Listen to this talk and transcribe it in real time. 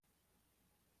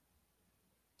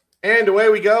And away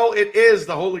we go. It is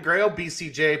the Holy Grail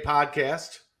BCJ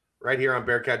podcast right here on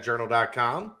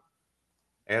BearcatJournal.com.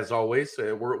 As always,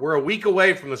 we're a week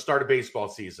away from the start of baseball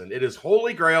season. It is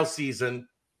Holy Grail season.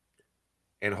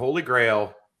 And Holy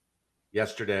Grail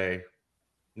yesterday,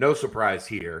 no surprise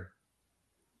here,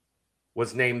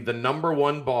 was named the number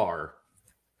one bar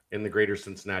in the greater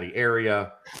Cincinnati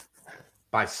area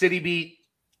by City Beat.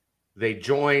 They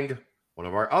joined one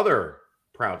of our other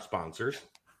proud sponsors,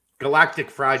 Galactic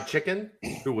Fried Chicken,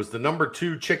 who was the number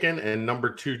 2 chicken and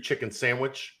number 2 chicken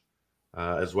sandwich,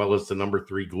 as well as the number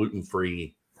 3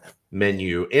 gluten-free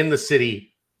menu in the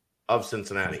city of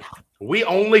Cincinnati. We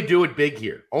only do it big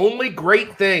here. Only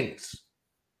great things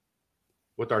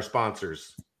with our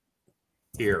sponsors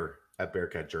here at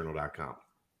BearcatJournal.com.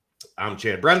 I'm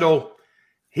Chad Brendel.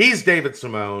 He's David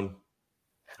Simone.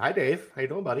 Hi, Dave. How you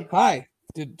doing, buddy? Hi.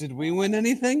 Did we win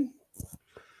anything?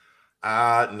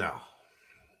 No.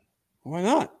 Why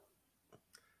not?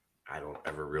 I don't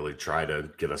ever really try to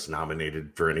get us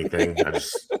nominated for anything.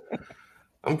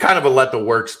 I'm kind of a let the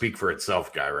work speak for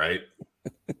itself guy, right?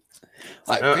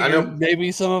 I know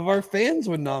maybe some of our fans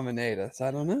would nominate us. I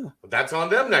don't know. But that's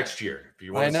on them next year. If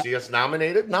you want to see us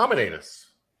nominated, nominate us.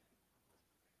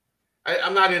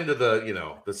 I'm not into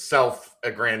the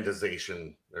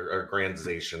self-aggrandization or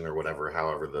aggrandization or whatever,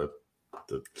 however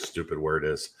the stupid word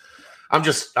is. I'm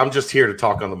just here to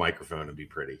talk on the microphone and be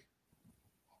pretty.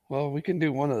 Well, we can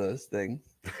do one of those things.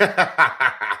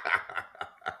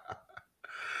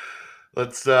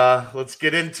 Let's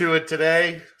get into it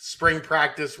today. Spring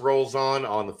practice rolls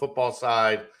on the football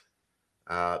side.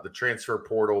 The transfer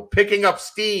portal picking up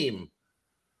steam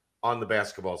on the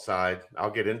basketball side. I'll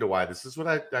get into why. This is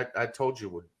what I told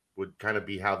you would kind of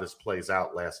be how this plays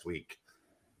out last week,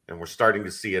 and we're starting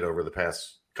to see it over the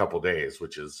past couple days,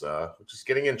 which is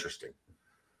getting interesting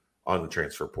on the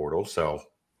transfer portal. So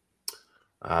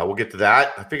we'll get to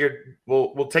that. I figured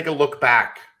we'll take a look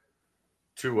back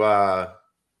to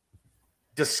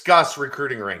discuss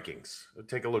recruiting rankings. We'll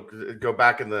take a look, go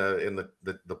back in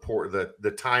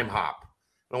the time hop.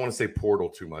 I don't want to say portal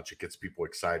too much; it gets people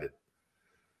excited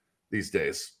these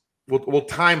days. We'll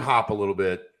time hop a little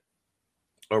bit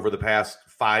over the past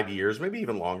 5 years, maybe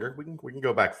even longer. We can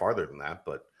go back farther than that,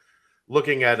 but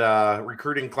looking at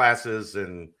recruiting classes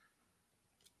and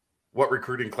what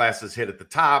recruiting classes hit at the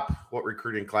top, what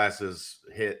recruiting classes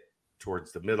hit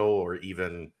towards the middle, or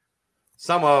even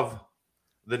some of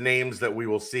the names that we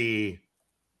will see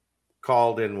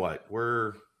called in what?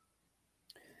 We're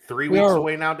 3 weeks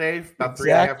away now, Dave? About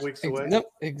 3.5 weeks away? Nope,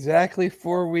 exactly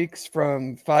 4 weeks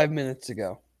from 5 minutes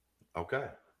ago. Okay.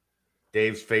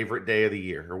 Dave's favorite day of the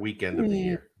year or weekend of the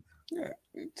year. Yeah,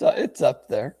 it's up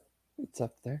there. It's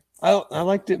up there. I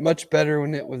liked it much better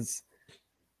when it was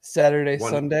Saturday,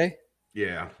 Sunday.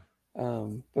 Yeah.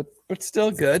 But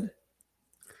still good.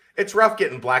 It's rough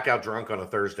getting blackout drunk on a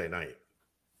Thursday night.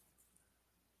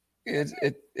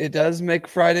 It does make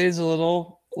Fridays a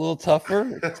little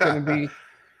tougher. It's going to be.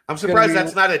 I'm surprised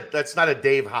that's not a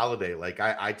Dave holiday. Like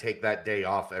I take that day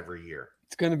off every year.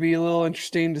 It's going to be a little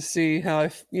interesting to see how I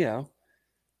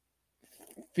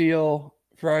feel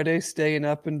Friday staying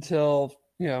up until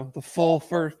the full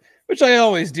first, which I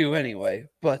always do anyway.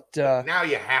 But now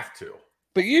you have to.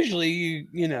 But usually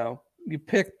you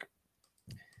pick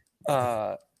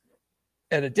at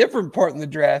a different part in the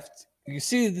draft. You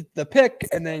see the pick,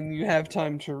 and then you have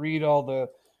time to read all the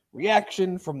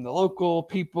reaction from the local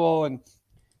people, and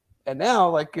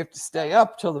now you have to stay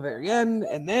up till the very end,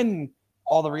 and then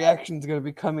all the reactions are going to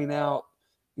be coming out,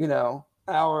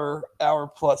 hour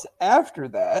plus after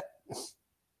that.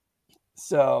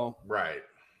 So right,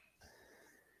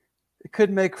 it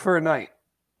could make for a night.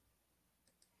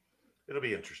 It'll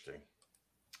be interesting.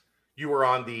 You were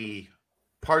on the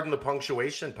Pardon the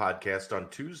Punctuation podcast on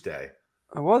Tuesday.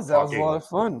 I was. That was a lot of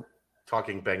fun.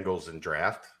 Talking Bengals and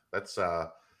draft. That's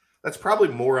probably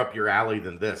more up your alley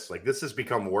than this. Like, this has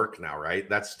become work now, right?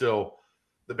 That's still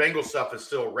the Bengals stuff is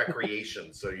still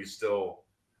recreation, so you still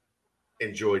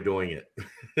enjoy doing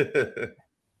it.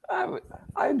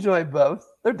 I enjoy both.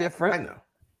 They're different. I know.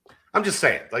 I'm just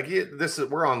saying,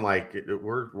 we're on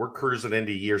we're cruising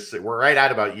into year 6. We're right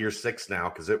at about year 6 now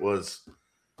because it was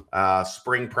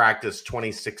spring practice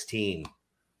 2016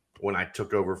 when I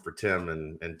took over for Tim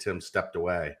and Tim stepped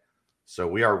away. So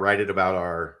we are right at about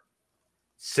our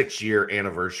 6-year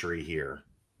anniversary here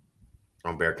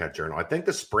on Bearcat Journal. I think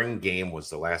the spring game was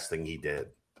the last thing he did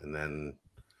and then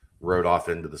rode off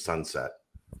into the sunset.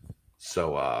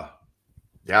 So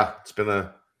yeah, it's been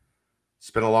a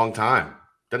long time.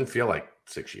 Doesn't feel like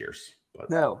 6 years. But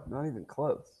no, not even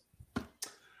close.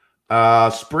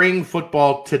 Spring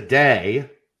football today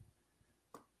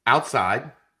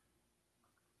outside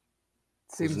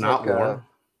Seems not like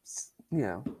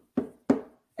warm.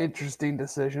 Interesting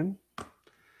decision.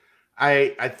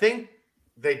 I think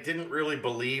they didn't really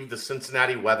believe the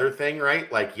Cincinnati weather thing,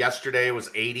 right? Like yesterday was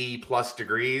 80 plus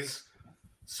degrees.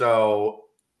 So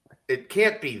it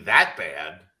can't be that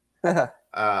bad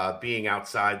being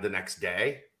outside the next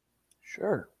day.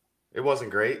 Sure. It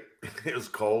wasn't great. It was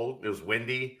cold. It was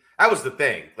windy. That was the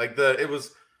thing. Like it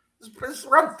was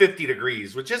around 50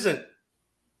 degrees, which isn't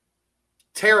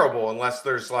terrible unless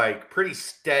there's like pretty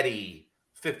steady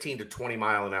 15 to 20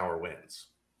 mile an hour winds.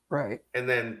 Right. And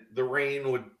then the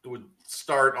rain would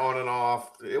start on and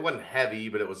off. It wasn't heavy,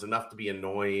 but it was enough to be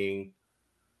annoying.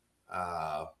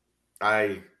 I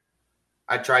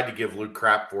tried to give Luke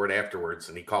crap for it afterwards,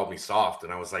 and he called me soft,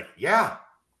 and I was like, yeah,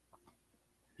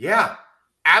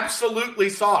 absolutely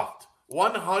soft,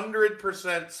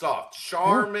 100% soft,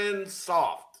 Charmin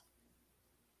soft.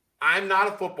 I'm not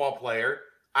a football player.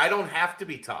 I don't have to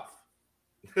be tough.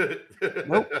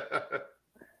 Nope.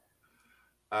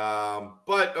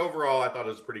 But overall, I thought it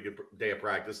was a pretty good day of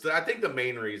practice. I think the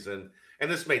main reason,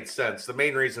 and this made sense, the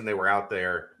main reason they were out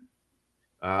there,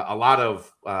 a lot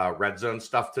of red zone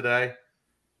stuff today,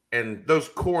 and those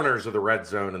corners of the red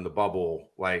zone and the bubble,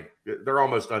 like they're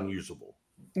almost unusable.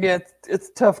 Yeah, it's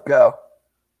a tough go.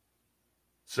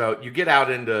 So you get out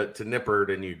into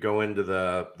Nippert and you go into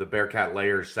the Bearcat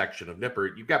Layers section of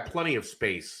Nippert. You've got plenty of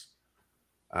space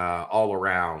all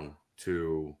around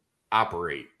to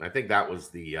operate. I think that was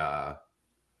the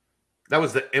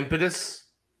impetus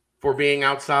for being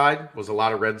outside. Was a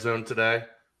lot of red zone today.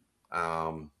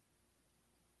 Don't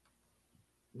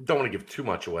want to give too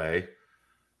much away.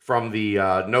 From the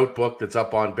notebook that's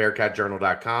up on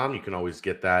BearcatJournal.com, you can always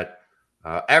get that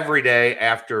every day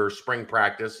after spring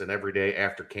practice and every day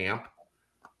after camp.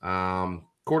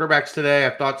 Quarterbacks today,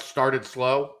 I thought started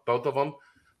slow, both of them.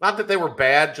 Not that they were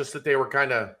bad, just that they were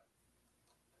kind of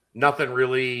nothing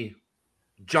really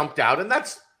jumped out. And I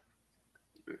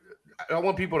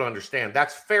want people to understand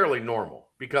that's fairly normal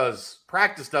because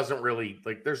practice doesn't really,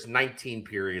 like, there's 19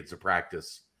 periods of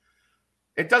practice.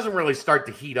 It doesn't really start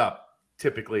to heat up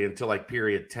typically until like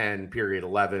period 10, period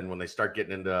 11, when they start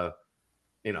getting into,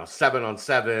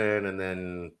 7-on-7 and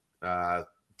then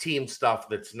team stuff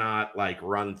that's not like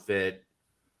run fit,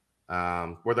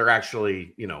 where they're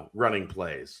actually, running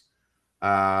plays.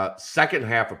 Second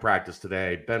half of practice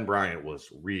today, Ben Bryant was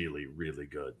really, really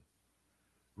good.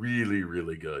 Really,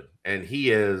 really good. And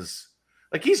he's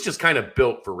just kind of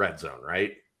built for red zone,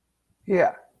 right?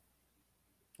 Yeah.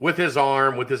 With his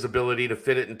arm, with his ability to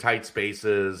fit it in tight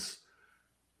spaces.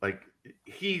 Like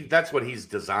that's what he's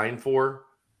designed for.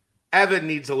 Evan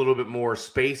needs a little bit more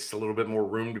space, a little bit more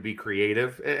room to be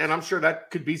creative. And I'm sure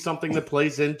that could be something that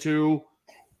plays into,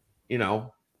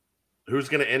 who's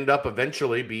going to end up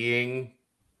eventually being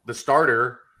the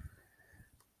starter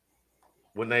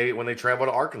when they travel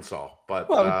to Arkansas. But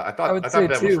I thought Ben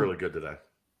was really good today.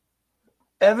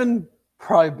 Evan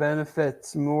probably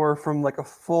benefits more from like a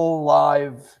full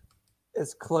live,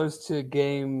 as close to a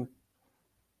game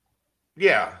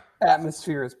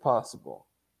atmosphere as possible.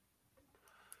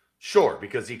 Sure,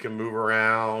 because he can move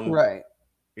around. Right.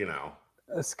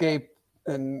 Escape,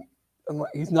 and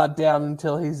he's not down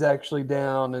until he's actually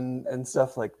down and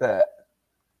stuff like that.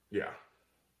 Yeah.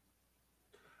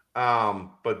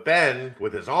 But Ben,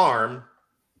 with his arm,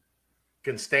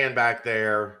 can stand back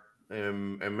there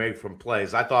and make some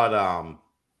plays. I thought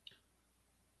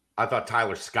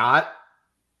Tyler Scott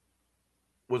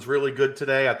was really good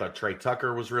today. I thought Trey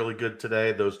Tucker was really good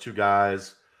today. Those two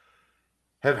guys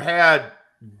have had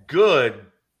good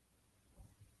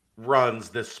runs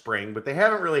this spring, but they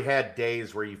haven't really had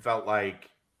days where you felt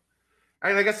like,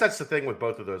 I guess that's the thing with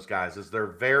both of those guys, is they're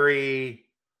very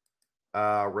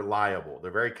reliable.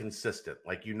 They're very consistent.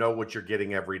 Like, what you're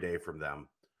getting every day from them.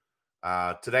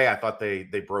 Today, I thought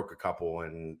they broke a couple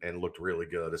and looked really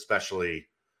good, especially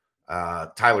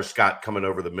Tyler Scott coming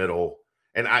over the middle.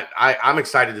 And I'm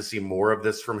excited to see more of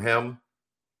this from him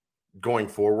going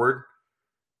forward.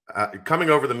 Coming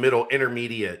over the middle,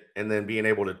 intermediate, and then being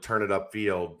able to turn it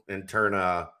upfield and turn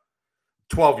a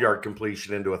 12-yard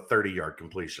completion into a 30-yard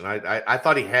completion. I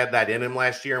thought he had that in him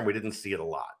last year, and we didn't see it a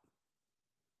lot.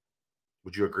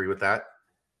 Would you agree with that?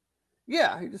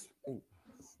 Yeah, he just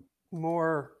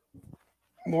more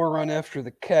run after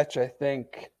the catch, I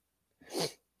think.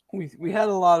 We had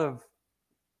a lot of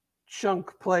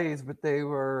chunk plays, but they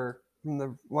were from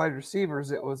the wide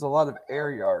receivers. It was a lot of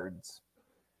air yards.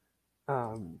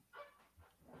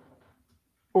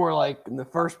 Or like in the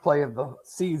first play of the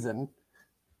season,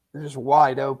 they're just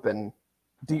wide open,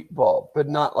 deep ball, but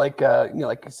not like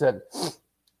like you said,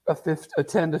 a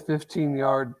 10 to 15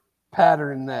 yard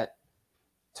pattern that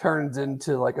turns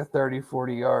into like a 30,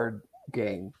 40-yard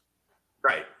game.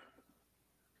 Right.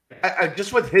 I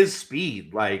just with his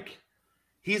speed, like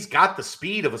he's got the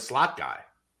speed of a slot guy,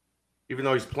 even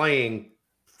though he's playing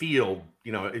field,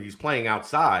 he's playing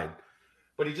outside,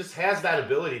 but he just has that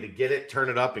ability to get it, turn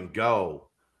it up and go.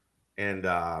 And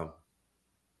I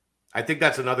think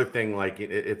that's another thing, like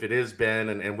if it is Ben,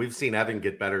 and we've seen Evan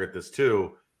get better at this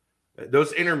too,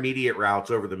 those intermediate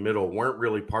routes over the middle weren't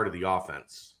really part of the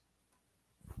offense.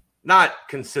 Not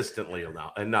consistently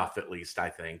enough, at least, I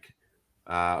think,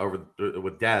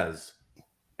 with Dez.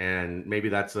 And maybe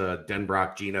that's a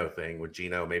Denbrock Geno thing with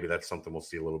Geno. Maybe that's something we'll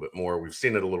see a little bit more. We've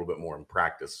seen it a little bit more in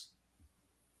practice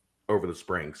over the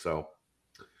spring. So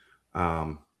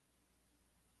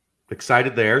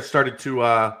excited there. Started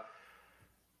to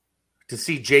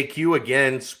see JQ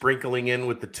again sprinkling in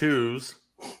with the twos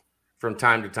from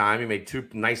time to time. He made 2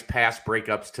 nice pass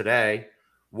breakups today.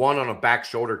 One on a back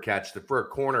shoulder catch that for a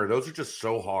corner, those are just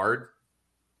so hard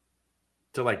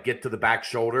to like get to the back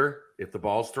shoulder. If the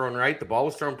ball's thrown right, the ball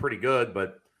was thrown pretty good,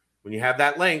 but when you have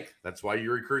that length, that's why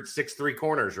you recruit 6'3"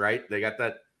 corners, right? They got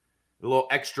that little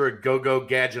extra go-go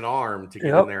gadget arm to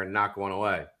get in there and knock one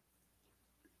away.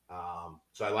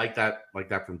 So I like that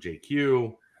from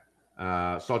JQ.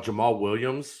 Saw Jamal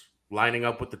Williams lining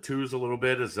up with the twos a little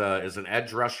bit as an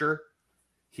edge rusher.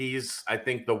 He's, I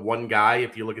think, the one guy,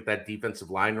 if you look at that defensive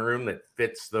line room, that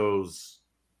fits those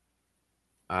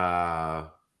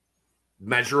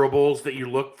measurables that you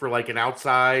look for, like an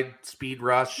outside speed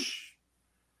rush,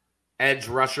 edge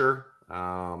rusher.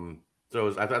 I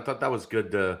thought that was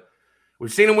good.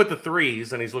 We've seen him with the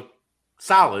threes, and he's looked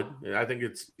solid. I think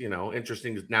it's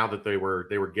interesting now that they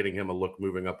were getting him a look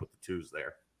moving up with the twos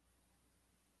there.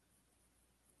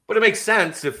 But it makes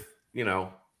sense if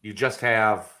you just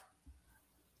have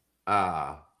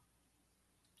Jaheim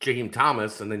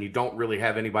Thomas, and then you don't really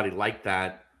have anybody like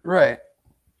that, right,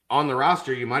 on the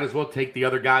roster. You might as well take the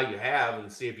other guy you have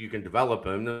and see if you can develop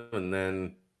him. And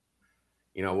then,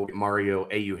 we'll get Mario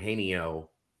Eugenio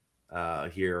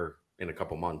here in a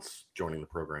couple months joining the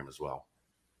program as well.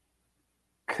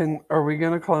 Are we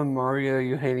going to call him Mario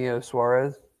Eugenio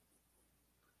Suarez?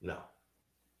 No,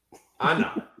 I'm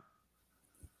not.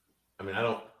 I mean, I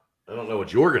don't know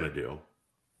what you're going to do.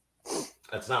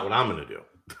 That's not what I'm going to do.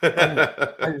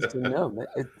 I just didn't know.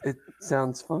 It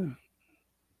sounds fun.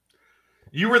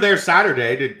 You were there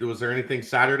Saturday. Was there anything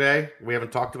Saturday? We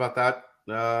haven't talked about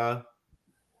that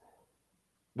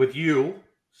with you.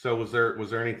 So was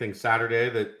there anything Saturday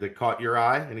that caught your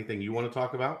eye? Anything you want to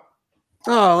talk about?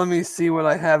 Oh, let me see what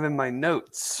I have in my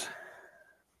notes.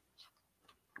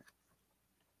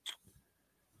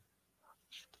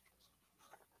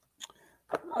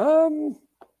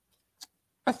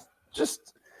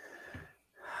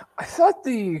 I thought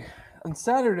on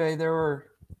Saturday there were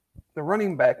the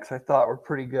running backs I thought were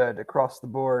pretty good across the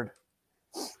board.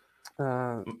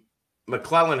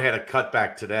 McClellan had a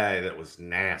cutback today that was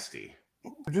nasty.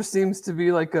 It just seems to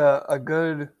be like a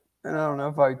good, and I don't know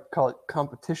if I call it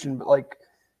competition, but like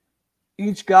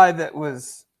each guy that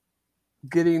was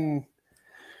getting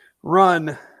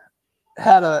run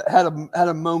had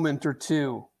a moment or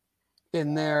two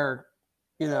in their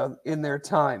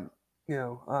time.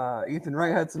 Ethan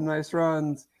Wright had some nice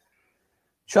runs.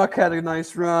 Chuck had a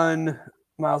nice run.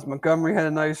 Miles Montgomery had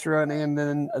a nice run, and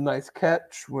then a nice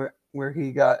catch where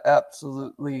he got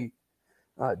absolutely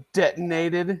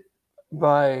detonated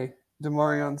by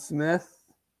Demarion Smith.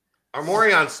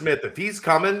 Demarion Smith, if he's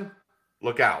coming,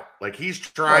 look out. Like, he's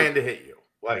trying to hit you.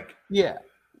 Like, yeah,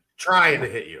 trying to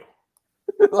hit you.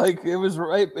 Like, it was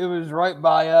right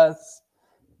by us.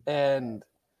 And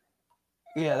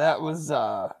yeah, that was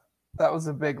a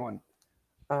big one.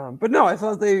 But no, I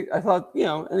thought,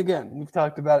 and again, we've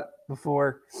talked about it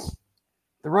before.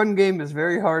 The run game is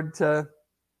very hard to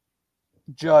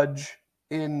judge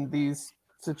in these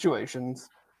situations.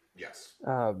 Yes.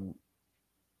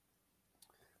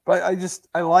 But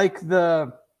I like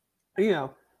I'm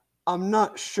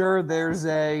not sure there's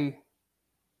a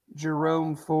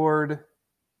Jerome Ford,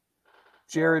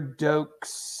 Jared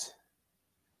Dokes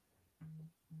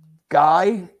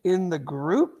guy in the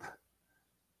group,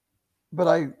 but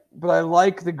I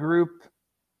like the group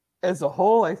as a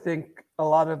whole. I think a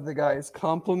lot of the guys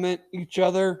complement each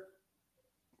other.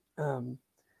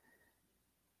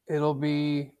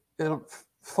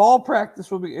 Fall practice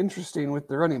will be interesting with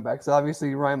the running backs.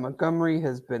 Obviously, Ryan Montgomery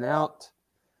has been out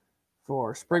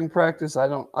for spring practice.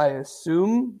 I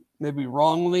assume, maybe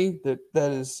wrongly, that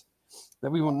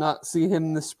we will not see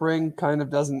him this spring. Kind of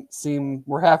doesn't seem,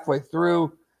 we're halfway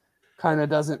through. Kind of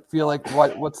doesn't feel like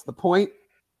what's the point?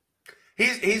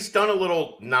 He's done a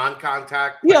little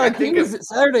non-contact. Yeah, I like he think was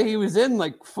Saturday. He was in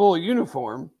like full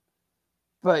uniform,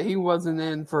 but he wasn't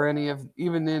in for any of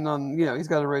even in on. He's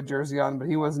got a red jersey on, but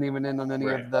he wasn't even in on any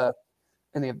Right. of the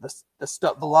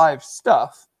stuff, the live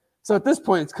stuff. So at this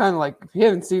point, it's kind of like if you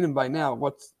haven't seen him by now,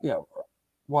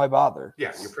 why bother?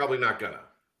 Yeah, you're probably not gonna.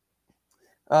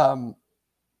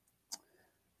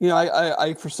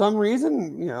 I for some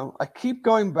reason, I keep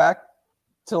going back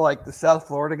to like the South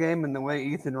Florida game and the way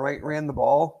Ethan Wright ran the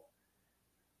ball.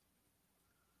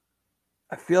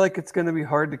 I feel like it's going to be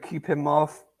hard to keep him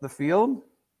off the field.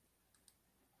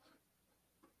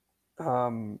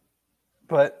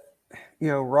 But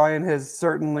Ryan has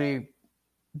certainly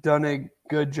done a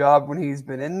good job when he's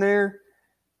been in there.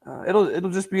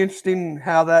 It'll just be interesting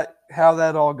how that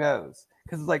all goes,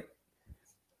 because like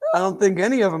I don't think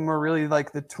any of them are really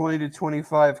like the 20 to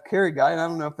 25 carry guy, and I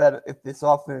don't know if this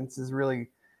offense is really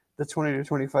the 20 to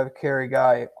 25 carry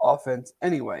guy offense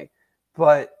anyway.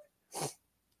 But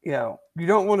you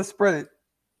don't want to spread it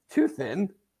too thin.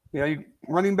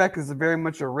 Running back is very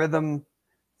much a rhythm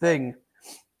thing,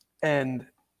 and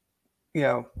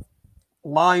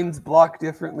lines block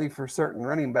differently for certain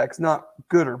running backs, not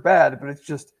good or bad, but it's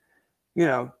just,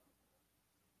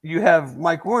 you have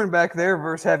Mike Warren back there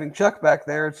versus having Chuck back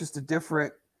there. It's just a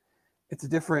different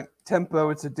tempo.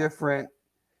 It's a different,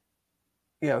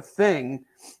 thing.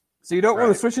 So you don't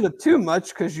want to switch it up too much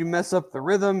because you mess up the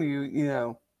rhythm,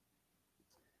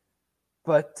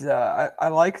 but I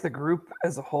like the group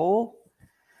as a whole.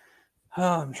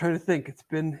 I'm trying to think. It's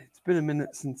been a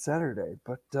minute since Saturday,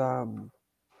 but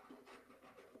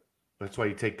that's why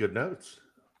you take good notes.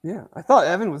 Yeah, I thought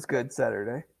Evan was good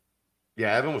Saturday.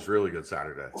 Yeah, Evan was really good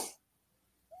Saturday.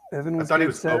 Evan was I thought good he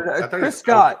was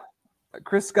Saturday.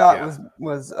 Chris Scott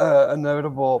was a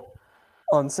notable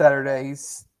on Saturday.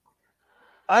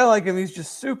 I like him. He's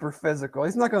just super physical.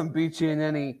 He's not going to beat you in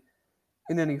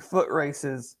any foot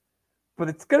races, but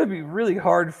it's going to be really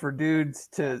hard for dudes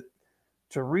to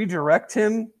redirect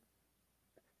him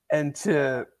and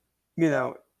to,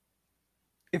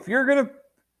 if you're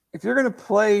gonna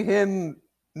play him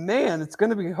man, it's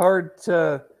gonna be hard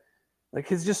to, like,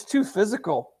 he's just too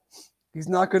physical. He's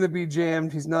not going to be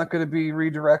jammed. He's not going to be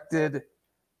redirected.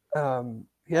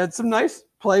 He had some nice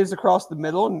plays across the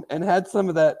middle and had some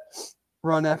of that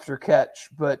run after catch,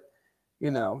 but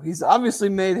he's obviously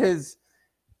made his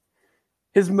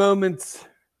moments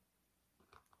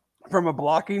from a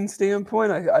blocking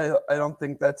standpoint. I don't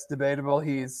think that's debatable.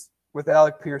 He's, with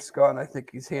Alec Pierce gone, I think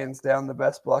he's hands down the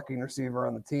best blocking receiver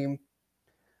on the team,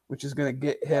 which is going to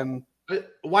get him.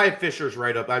 Wyatt Fisher's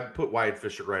right up. I'd put Wyatt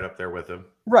Fisher right up there with him.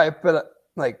 Right, but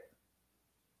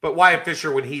But Wyatt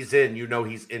Fisher, when he's in,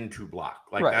 he's in to block.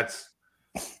 Like right. That's.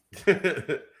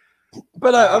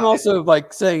 But I'm also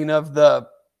like saying of the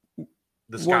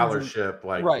scholarship,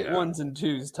 ones and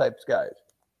twos types guys.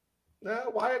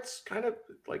 Wyatt's kind of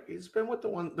like he's been with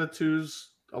the twos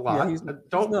a lot. Yeah, he's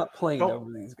not playing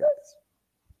over these guys.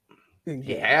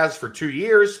 He has for 2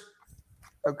 years.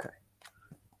 Okay.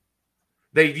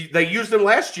 They used him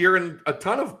last year in a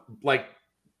ton of like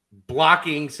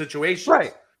blocking situations,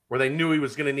 right, where they knew he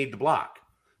was going to need to block.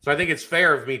 So I think it's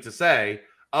fair of me to say,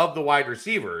 of the wide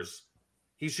receivers,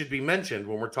 he should be mentioned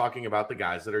when we're talking about the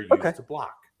guys that are used to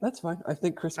block. That's fine. I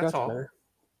think Chris Scott's better.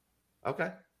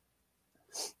 Okay.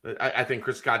 I think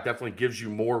Chris Scott definitely gives you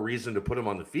more reason to put him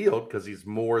on the field because he's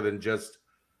more than just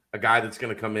a guy that's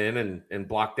going to come in and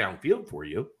block downfield for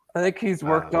you. I think he's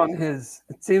worked on his –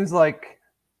 it seems like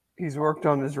he's worked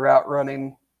on his route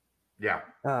running. Yeah.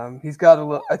 He's got a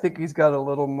little – I think he's got a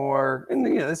little more – and,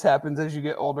 this happens as you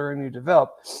get older and you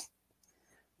develop.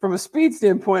 From a speed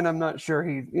standpoint, I'm not sure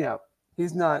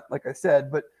he's not, like I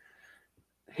said, but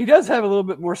he does have a little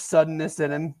bit more suddenness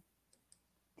in him.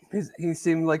 He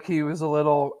seemed like he was a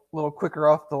little quicker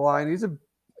off the line. He's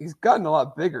gotten a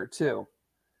lot bigger too.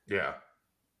 Yeah.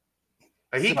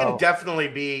 He can definitely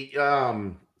be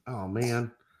oh man.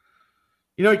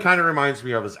 He kind of reminds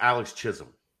me of is Alex Chisholm.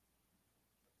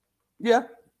 Yeah.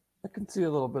 I can see a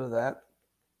little bit of that.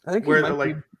 I think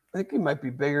he might be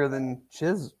bigger than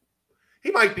Chiz.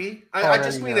 He might be. I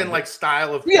just mean in like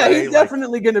style of play. Yeah, he's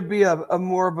definitely going to be a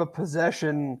more of a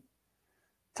possession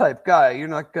type guy.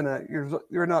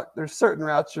 There's certain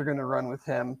routes you're going to run with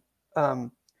him. I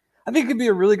think it'd be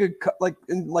a really good, like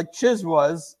Chiz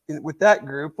was with that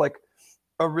group, like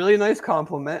a really nice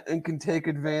compliment and can take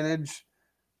advantage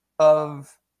of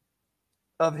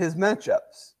his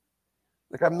matchups.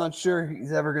 Like, I'm not sure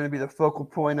he's ever going to be the focal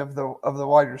point of the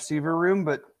wide receiver room,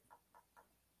 but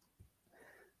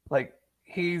like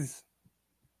he's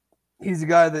a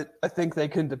guy that I think they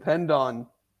can depend on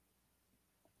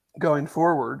going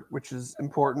forward, which is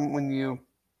important when you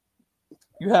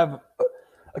have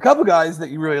a couple guys that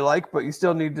you really like, but you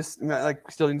still need to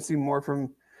see more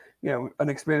from, an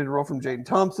expanded role from Jaden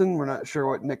Thompson. We're not sure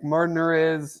what Nick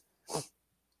Mardner is.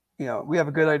 We have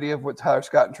a good idea of what Tyler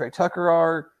Scott and Trey Tucker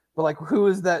are, but like, who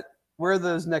is that? Where are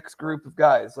those next group of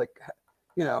guys? Like,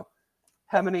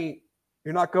 how many?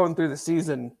 You're not going through the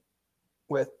season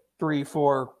with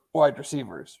 3-4 wide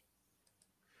receivers.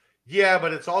 Yeah,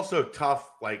 but it's also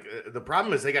tough. Like, the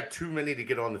problem is they got too many to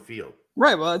get on the field.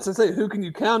 Right. Well, that's to say, who can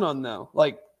you count on though?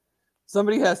 Like,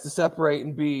 somebody has to separate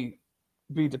and be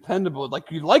dependable. Like,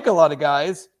 you like a lot of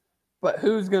guys, but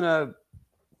who's gonna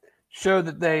show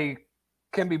that they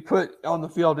can be put on the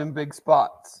field in big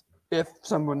spots if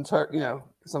someone's hurt?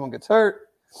 Someone gets hurt.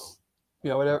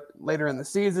 Whatever later in the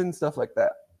season, stuff like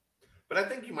that. But I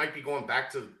think you might be going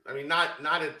back to. I mean, not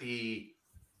at the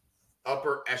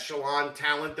upper echelon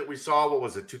talent that we saw. What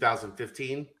was it?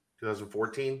 2015,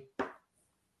 2014.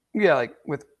 Yeah, like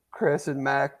with Chris and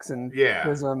Max and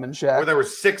Prism and Shaq. Where there were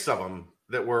 6 of them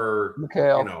that were,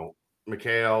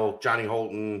 Mikhail, Johnny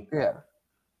Holton. Yeah.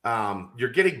 You're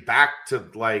getting back to,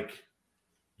 like,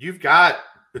 you've got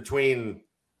between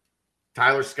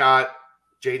Tyler Scott,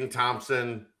 Jaden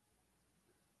Thompson,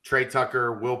 Trey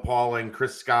Tucker, Will Pauling,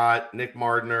 Chris Scott, Nick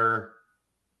Mardner,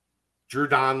 Drew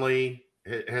Donnelly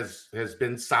has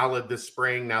been solid this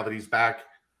spring now that he's back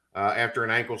after an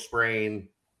ankle sprain.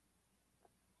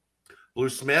 Blue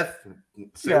Smith,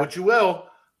 what you will.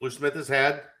 Blue Smith has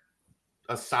had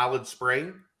a solid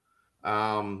spring.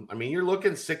 I mean, you're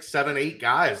looking 6, 7, 8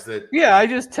 guys that. Yeah, I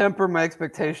just temper my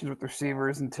expectations with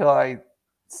receivers until I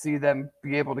see them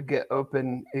be able to get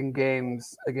open in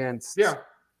games against.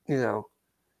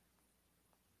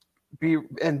 Be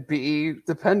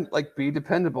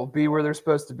dependable, be where they're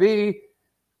supposed to be,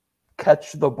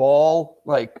 catch the ball.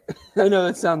 Like, I know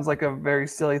it sounds like a very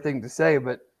silly thing to say,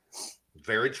 but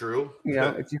very true.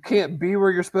 If you can't be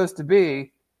where you're supposed to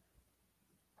be,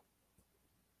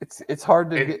 it's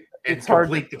hard to get. It's hard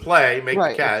to complete the play, make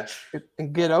the catch,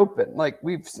 and get open. Like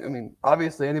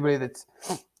obviously anybody that's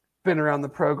been around the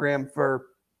program for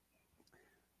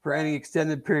any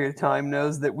extended period of time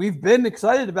knows that we've been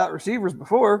excited about receivers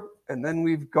before, and then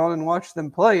we've gone and watched them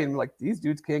play, and like, these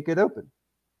dudes can't get open.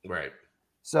 Right.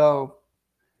 So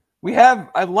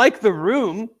I like the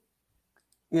room,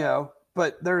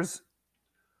 but there's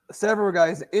several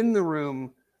guys in the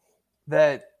room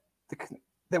that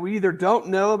we either don't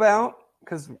know about,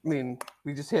 because we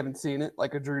just haven't seen it,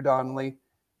 like a Drew Donnelly,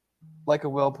 like a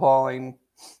Will Pauling,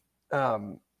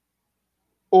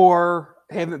 or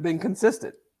haven't been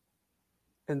consistent.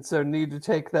 And so need to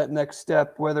take that next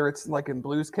step, whether it's like in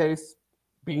Blue's case,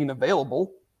 being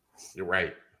available. You're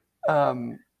right.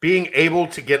 Being able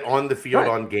to get on the field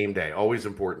on game day, always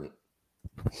important.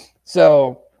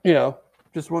 So,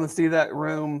 just want to see that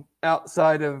room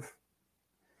outside of,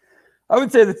 I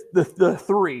would say the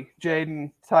 3,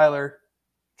 Jaden, Tyler,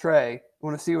 Trey. I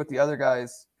want to see what the other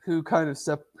guys, who kind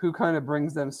of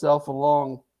brings themselves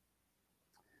along,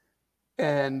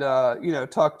 and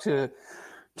talk to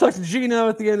Gino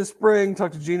at the end of spring,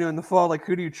 talk to Gino in the fall. Like,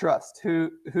 who do you trust? Who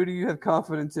do you have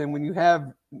confidence in when you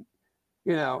have,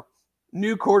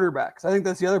 new quarterbacks? I think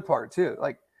that's the other part too.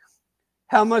 Like,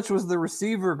 how much was the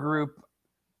receiver group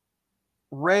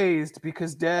raised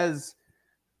because Dez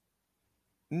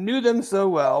knew them so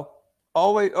well,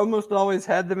 almost always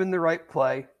had them in the right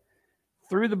play,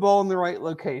 threw the ball in the right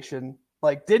location,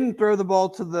 like didn't throw the ball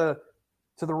to the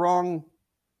wrong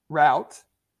route.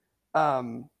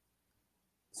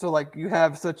 So like I'm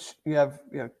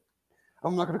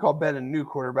not going to call Ben a new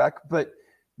quarterback, but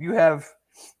you have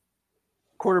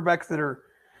quarterbacks that are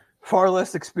far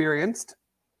less experienced.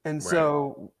 And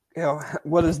so,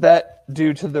 what does that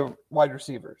do to the wide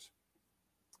receivers?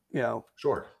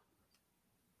 Sure.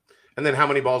 And then how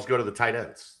many balls go to the tight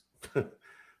ends?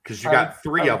 Because you got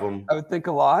 3 of them. I would think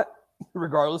a lot,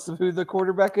 regardless of who the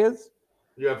quarterback is.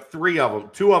 You have 3 of them.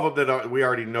 2 of them that we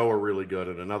already know are really good,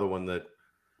 and another one that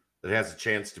has a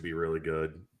chance to be really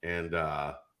good, and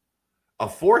a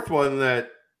 4th one that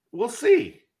we'll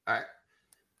see.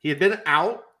 He had been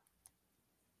out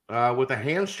with a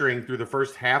hamstring through the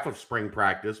first half of spring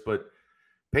practice, but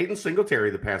Peyton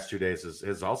Singletary the past 2 days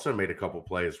has also made a couple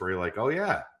plays where you're like, oh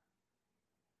yeah,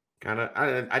 kind of.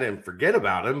 I didn't forget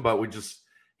about him, but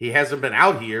he hasn't been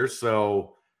out here,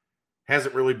 so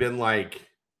hasn't really been like,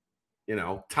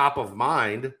 top of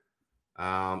mind.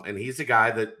 And he's a guy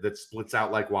that splits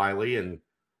out like Wiley and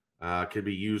could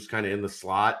be used kind of in the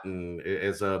slot and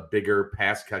as a bigger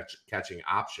pass catching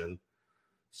option.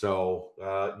 So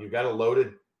you've got a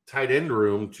loaded tight end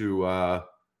room to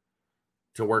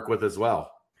work with as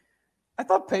well. I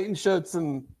thought Peyton showed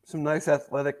some nice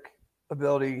athletic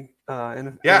ability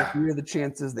in a few of the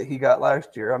chances that he got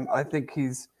last year. I think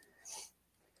he's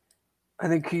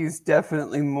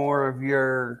definitely more of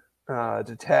your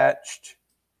detached,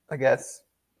 I guess.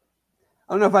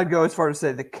 I don't know if I'd go as far to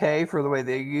say the K for the way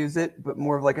they use it, but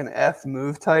more of like an F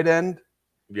move tight end.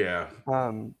 Yeah.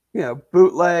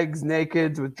 Bootlegs,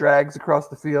 nakeds with drags across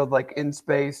the field, like in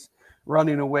space,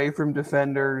 running away from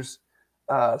defenders,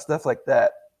 stuff like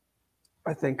that.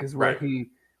 I think is where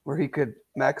he could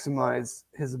maximize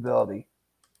his ability.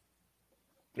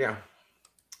 Yeah.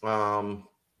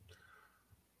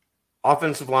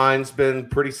 Offensive line's been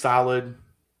pretty solid.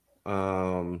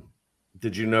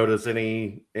 Did you notice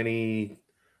any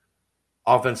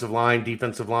offensive line,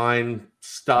 defensive line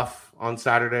stuff on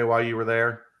Saturday while you were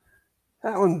there?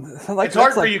 That one, it's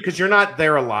hard for you because you're not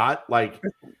there a lot. Like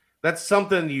that's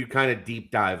something you kind of deep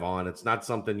dive on. It's not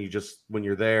something you just when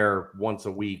you're there once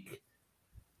a week.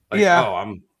 Like,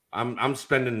 oh, I'm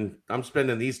spending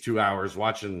these 2 hours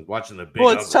watching the big.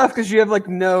 Well, it's tough because you have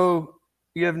no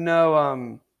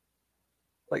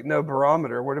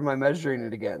barometer. What am I measuring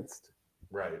it against?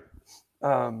 Right.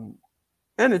 And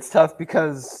it's tough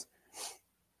because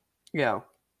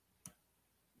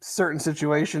certain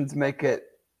situations make it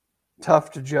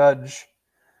tough to judge.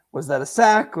 Was that a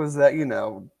sack? Was that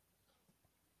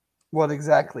what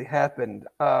exactly happened?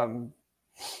 They're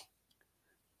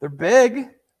big.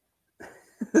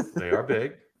 They are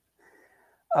big.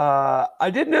 I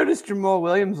did notice Jamal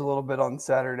Williams a little bit on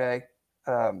Saturday.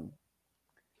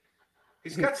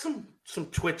 He's got some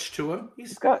twitch to him.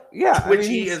 He's got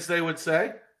twitchy, as they would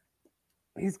say.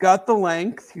 He's got the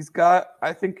length.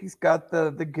 I think he's got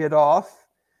the get off.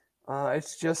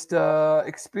 It's just a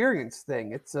experience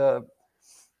thing. It's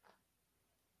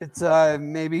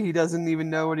maybe he doesn't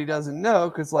even know what he doesn't know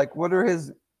because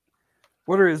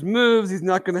what are his moves? He's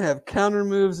not going to have counter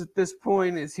moves at this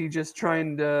point. Is he just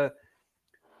trying to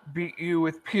beat you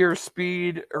with pure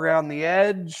speed around the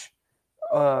edge?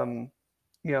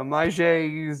 Maje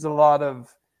used a lot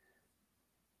of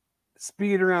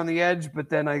speed around the edge, but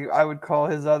then I would call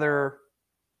his other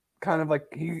kind of like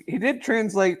he did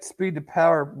translate speed to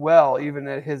power well, even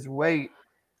at his weight.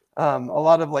 A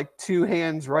lot of two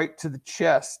hands right to the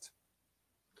chest.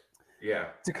 Yeah.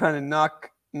 To kind of knock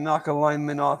a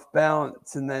lineman off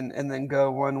balance and then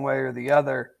go one way or the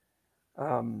other.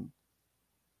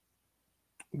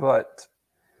 But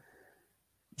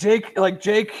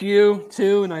Jake Hugh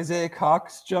too and Isaiah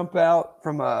Cox jump out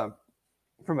from a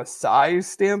size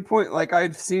standpoint.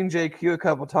 I'd seen Jake Hugh a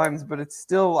couple times, but it's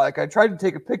still I tried to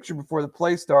take a picture before the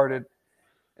play started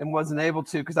and wasn't able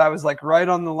to because I was right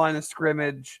on the line of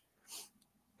scrimmage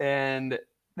and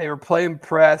they were playing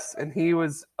press and he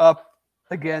was up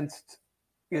against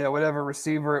whatever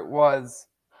receiver it was,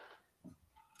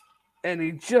 and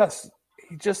he just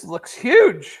looks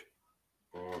huge.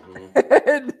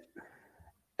 Mm-hmm.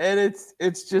 and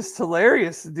it's just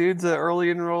hilarious. The dude's an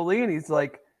early enrollee, and he's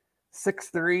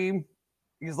 6'3".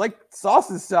 He's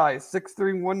Sauce's size,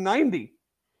 6'3", 190.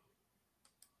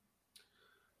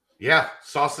 Yeah,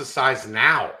 Sauce's size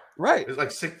now. Right.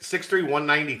 It's 6'3",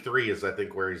 193 is I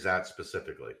think where he's at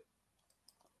specifically.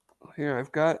 Here,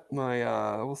 I've got my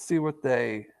we'll see what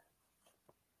they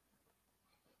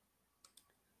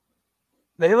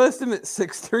list him at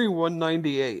 6'3",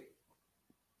 198.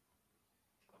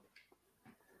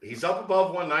 He's up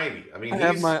above 190. I mean,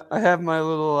 I have my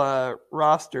little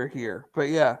roster here, but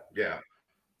yeah. Yeah.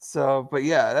 So, but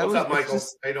yeah, what's up, Michael?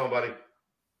 How you doing, buddy?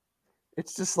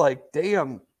 It's just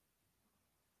damn,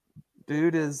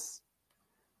 dude is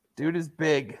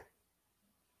big.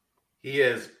 He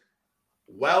is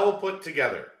well put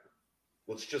together.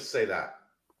 Let's just say that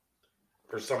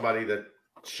for somebody that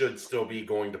should still be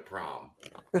going to prom.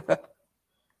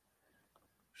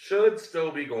 Should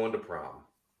still be going to prom.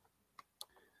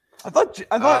 I thought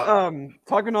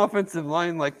talking offensive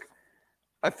line,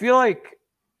 I feel like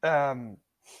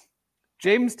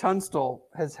James Tunstall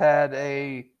has had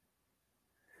a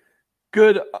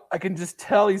good. I can just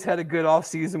tell he's had a good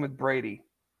offseason with Brady.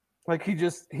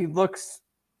 He looks.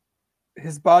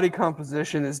 His body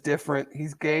composition is different.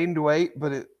 He's gained weight,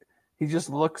 but he just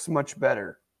looks much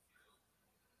better.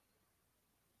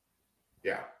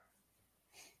 Yeah.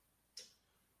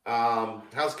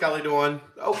 How's Kelly doing?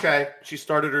 Okay. She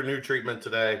started her new treatment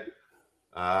today.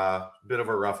 Bit of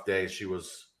a rough day. She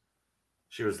was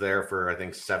there for, I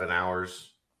think, 7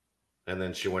 hours. And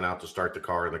then she went out to start the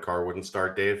car and the car wouldn't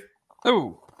start, Dave.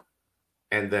 Oh.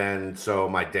 And then, so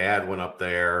my dad went up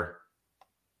there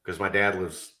because my dad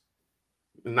lives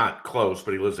not close,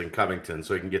 but he lives in Covington.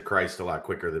 So he can get Christ a lot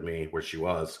quicker than me where she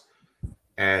was.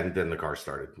 And then the car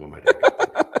started when my dad got there.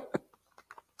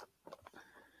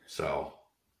 So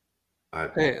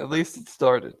Hey, at least it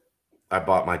started. I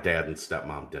bought my dad and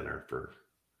stepmom dinner for,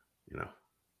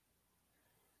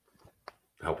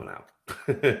 helping out.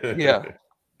 Yeah.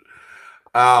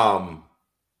 I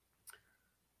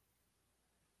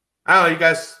don't know, you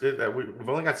guys. We've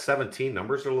only got 17.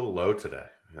 Numbers are a little low today.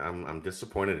 I'm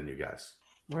disappointed in you guys.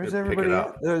 Where's Pick it everybody?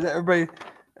 up.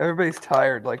 Everybody's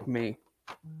tired like me.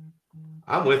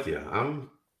 I'm with you. I'm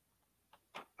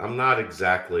not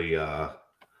exactly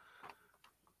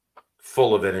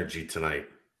full of energy tonight.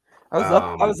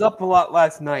 I was up a lot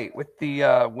last night with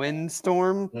the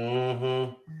windstorm.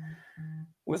 Mm-hmm.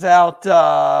 Was out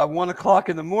 1 o'clock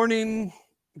in the morning.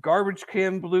 Garbage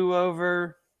can blew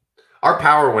over. Our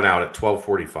power went out at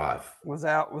 12:45. Was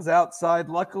outside.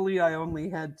 Luckily, I only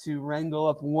had to wrangle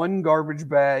up one garbage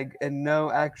bag and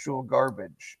no actual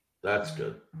garbage. That's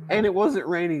good. And it wasn't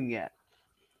raining yet.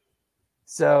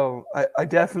 So I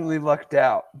definitely lucked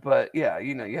out. But yeah,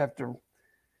 you have to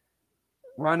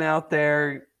run out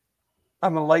there.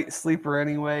 I'm a light sleeper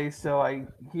anyway, so I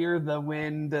hear the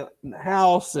wind in the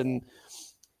house, and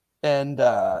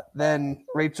then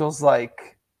Rachel's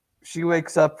like, she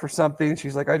wakes up for something.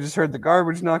 She's like, I just heard the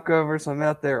garbage knock over, so I'm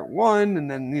out there at 1,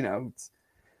 and then it's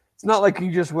not like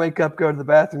you just wake up, go to the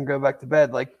bathroom, go back to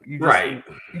bed. Like you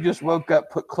just woke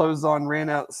up, put clothes on, ran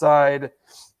outside,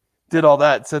 did all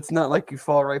that. So it's not like you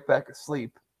fall right back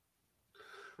asleep.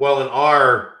 Well, in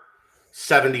our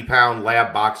 70-pound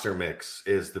lab boxer mix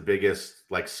is the biggest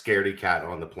like scaredy cat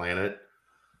on the planet.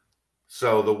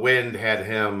 So the wind had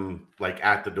him like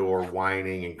at the door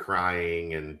whining and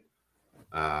crying and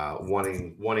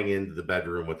wanting into the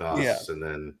bedroom with us. Yeah. And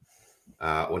then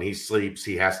when he sleeps,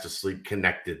 he has to sleep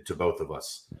connected to both of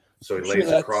us. So he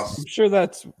lays across. I'm sure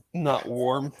that's not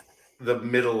warm. The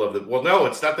middle of the. Well, no,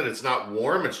 it's not that it's not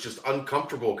warm. It's just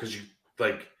uncomfortable because you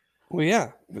like. Well,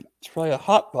 yeah, it's probably a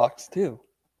hot box too.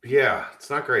 Yeah,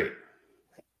 it's not great.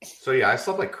 So yeah, I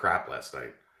slept like crap last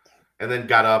night, and then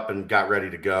got up and got ready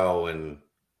to go, and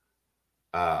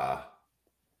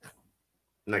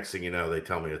next thing you know, they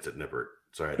tell me it's at Nippert,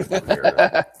 so I had to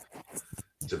prepare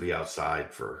to be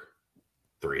outside for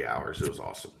 3 hours. It was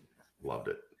awesome, loved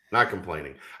it. Not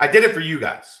complaining. I did it for you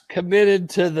guys. Committed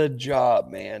to the job,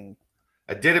 man.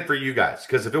 I did it for you guys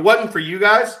because if it wasn't for you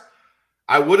guys,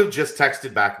 I would have just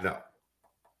texted back no.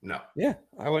 Yeah,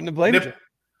 I wouldn't have blamed you.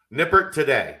 Nippert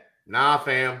today. Nah,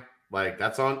 fam. Like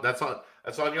that's on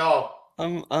y'all.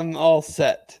 I'm all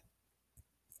set.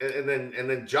 And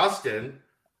then Justin,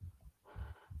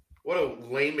 what a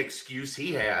lame excuse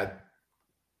he had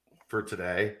for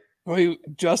today. Wait,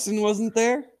 Justin wasn't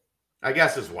there? I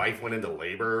guess his wife went into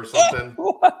labor or something.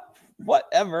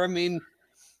 Whatever. I mean,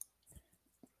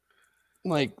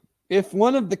 like, if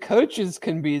one of the coaches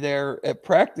can be there at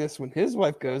practice when his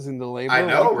wife goes into labor, I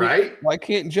know, right? Why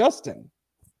can't Justin?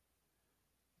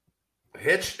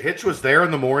 Hitch was there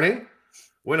in the morning,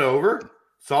 went over,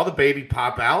 saw the baby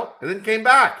pop out, and then came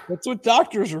back. That's what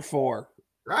doctors are for.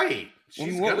 Right.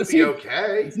 She's going to be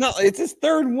okay. It's his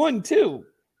third one, too.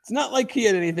 It's not like he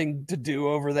had anything to do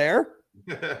over there.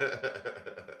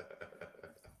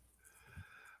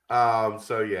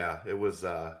 So yeah, it was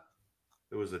a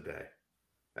day.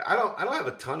 I don't have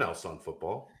a ton else on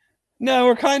football. No,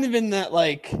 we're kind of in that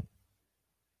like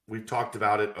we've talked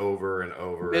about it over and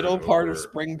over. Middle part of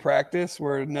spring practice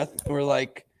where we're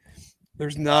like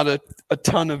there's not a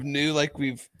ton of new, like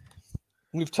we've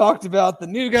talked about the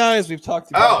new guys, we've talked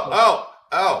about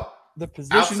the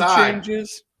position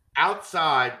changes.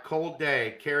 Outside, cold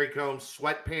day, Kerry Combs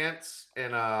sweatpants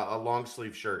and a long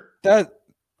sleeve shirt. That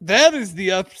is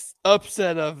the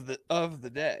upset of the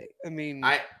day. I mean,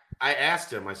 I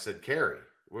asked him. I said, Kerry,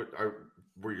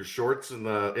 were your shorts in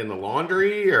the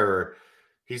laundry? Or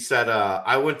he said,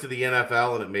 I went to the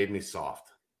NFL and it made me soft.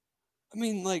 I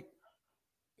mean, like,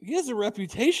 he has a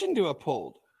reputation to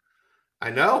uphold.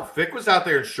 I know. Fick was out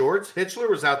there in shorts. Hitchler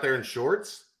was out there in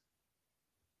shorts.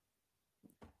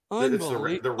 It's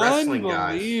the wrestling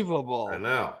guys. Unbelievable. I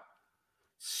know.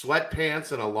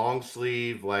 Sweatpants and a long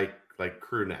sleeve like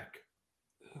crew neck.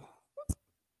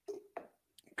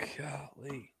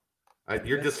 Golly.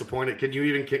 You're disappointed. Can you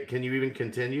even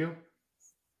continue?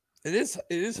 It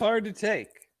is hard to take.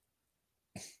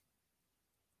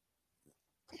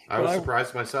 I was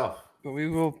surprised myself. But we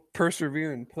will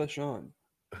persevere and push on.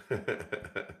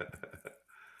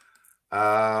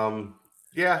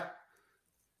 Yeah.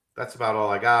 That's about all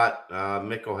I got.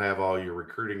 Mick will have all your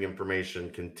recruiting information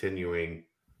continuing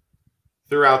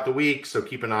throughout the week, so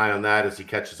keep an eye on that as he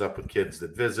catches up with kids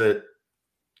that visit.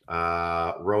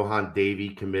 Rohan Davey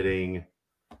committing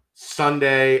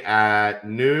Sunday at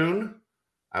noon.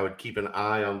 I would keep an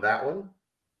eye on that one.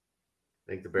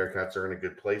 I think the Bearcats are in a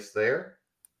good place there.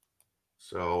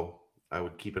 So I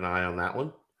would keep an eye on that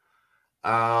one.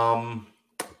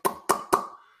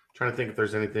 Trying to think if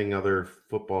there's anything other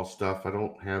football stuff. I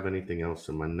don't have anything else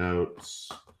in my notes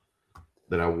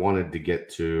that I wanted to get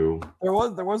to. There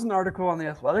was an article on The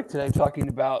Athletic today talking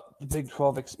about the Big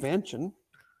 12 expansion.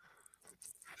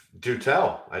 Do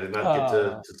tell. I did not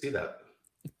get to see that.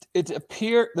 It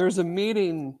appeared there's a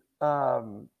meeting,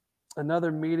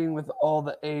 another meeting with all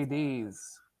the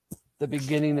ADs the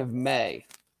beginning of May,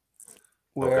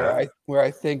 where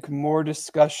I think more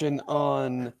discussion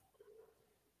on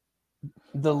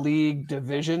the league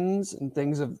divisions and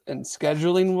and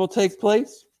scheduling will take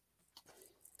place.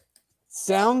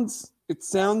 It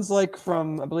sounds like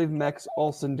from, I believe Max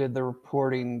Olson did the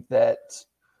reporting, that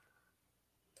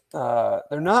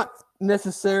they're not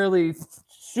necessarily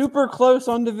super close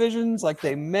on divisions. Like,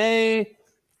 they may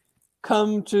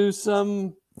come to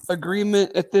some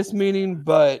agreement at this meeting,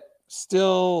 but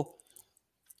still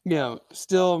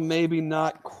maybe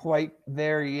not quite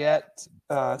there yet.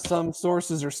 Some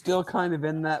sources are still kind of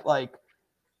in that, like,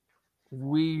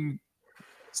 we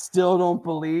still don't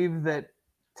believe that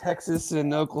Texas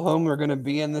and Oklahoma are going to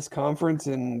be in this conference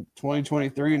in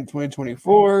 2023 and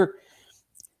 2024.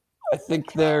 I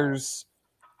think there's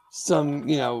some,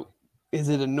 is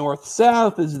it a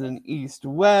north-south? Is it an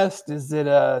east-west? Is it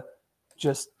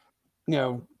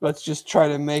let's just try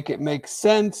to make it make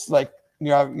sense? Like,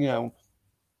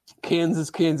 Kansas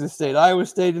State, Iowa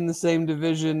State in the same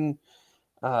division,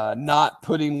 not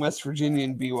putting West Virginia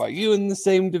and BYU in the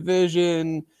same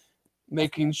division,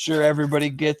 making sure everybody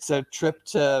gets a trip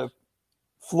to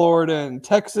Florida and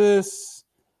Texas.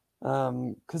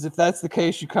 Because if that's the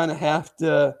case, you kind of have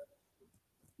to,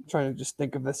 I'm trying to just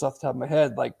think of this off the top of my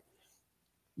head, like,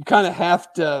 you kind of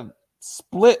have to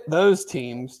split those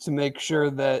teams to make sure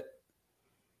that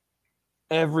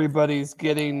everybody's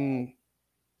getting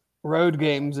road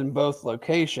games in both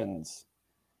locations.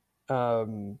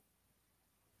 Then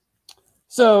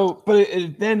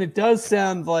it does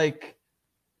sound like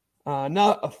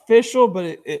not official,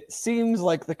 but it seems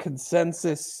like the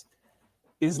consensus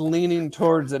is leaning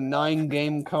towards a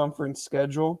 9-game conference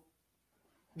schedule.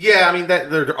 Yeah, I mean, that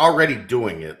they're already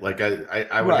doing it. Like, I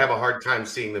would Right. have a hard time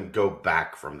seeing them go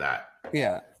back from that.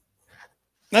 Yeah.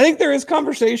 I think there is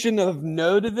conversation of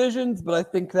no divisions, but I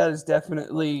think that is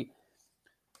definitely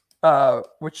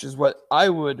which is what I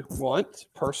would want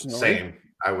personally. Same.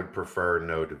 I would prefer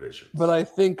no divisions. But I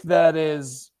think that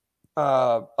is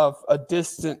of a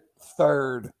distant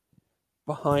third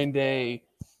behind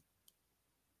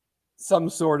some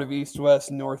sort of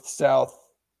east-west, north-south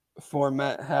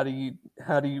format.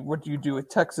 What do you do with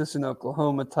Texas and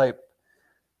Oklahoma type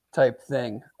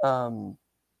thing?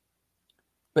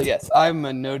 But yes, I'm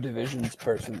a no divisions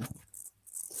person.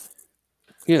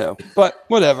 But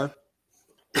whatever.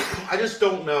 I just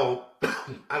don't know.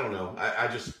 I don't know.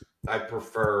 I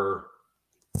prefer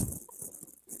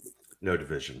no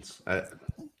divisions.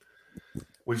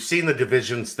 We've seen the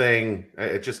divisions thing.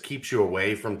 It just keeps you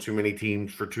away from too many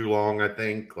teams for too long, I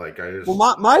think.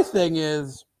 Well, my thing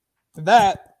is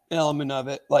that element of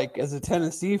it, like, as a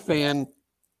Tennessee fan,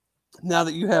 now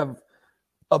that you have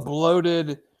a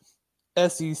bloated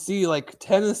SEC, like,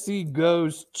 Tennessee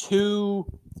goes to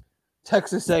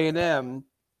Texas A&M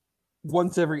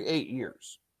once every 8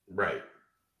 years. Right.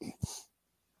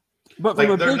 But like,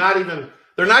 they're not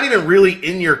even really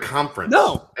in your conference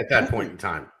at that point in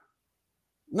time.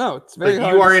 No, it's very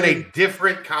hard. You are in a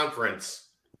different conference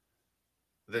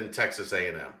than Texas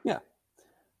A&M. Yeah.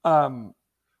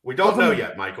 We don't know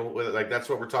yet, Michael. Like, that's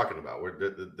what we're talking about. We're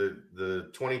the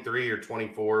 23 or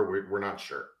 24. We're not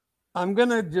sure. I'm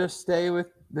gonna just stay with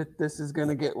that. This is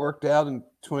gonna get worked out in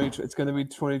 20. It's gonna be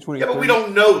 2023. Yeah, but we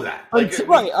don't know that. Like,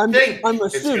 right. I'm assuming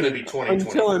it's gonna be 2023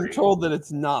 until I'm told that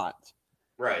it's not.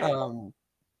 Right.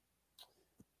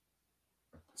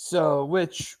 So,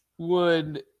 which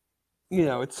would,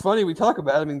 it's funny we talk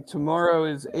about it. I mean, tomorrow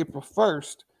is April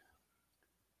 1st.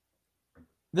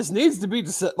 This needs to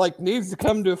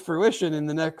come to fruition in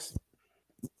the next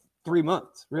 3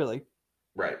 months, really.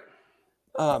 Right.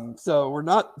 So we're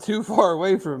not too far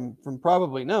away from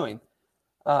probably knowing.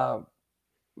 But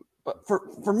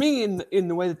for me, in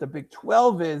the way that the Big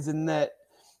 12 is, in that,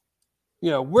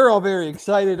 we're all very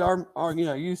excited. Our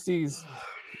UC's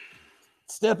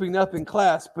stepping up in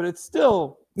class, but it's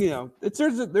still,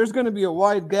 there's going to be a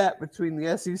wide gap between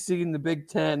the SEC and the Big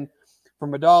 10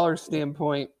 from a dollar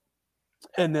standpoint,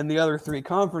 and then the other three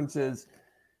conferences.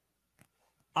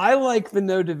 I like the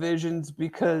no divisions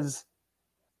because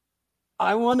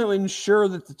I want to ensure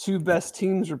that the two best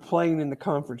teams are playing in the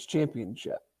conference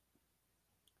championship.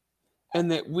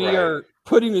 and that we Right. are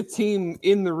putting a team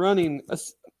in the running.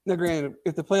 Now, granted,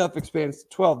 if the playoff expands to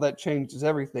 12, that changes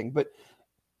everything. But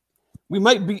we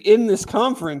might be in this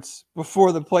conference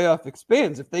before the playoff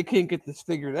expands if they can't get this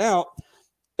figured out,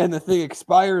 and the thing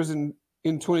expires in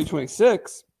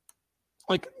 2026.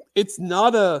 Like, it's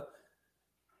not a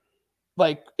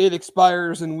like it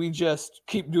expires and we just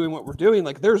keep doing what we're doing.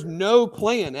 Like, there's no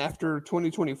plan after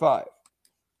 2025.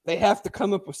 They have to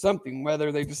come up with something,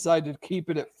 whether they decide to keep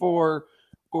it at 4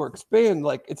 or expand.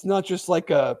 Like, it's not just like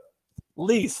a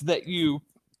lease that you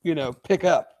pick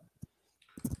up.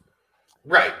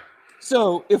 Right.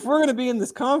 So if we're going to be in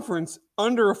this conference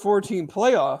under a 14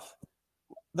 playoff,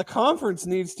 the conference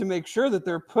needs to make sure that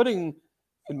they're putting,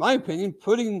 in my opinion,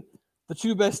 putting the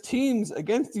two best teams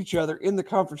against each other in the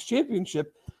conference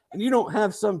championship. And you don't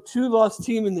have some 2-loss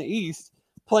team in the East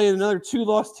playing another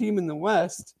 2-loss team in the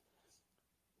West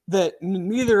that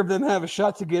neither of them have a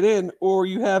shot to get in, or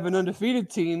you have an undefeated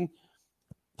team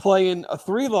playing a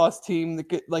 3-loss team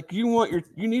that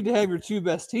you need to have your two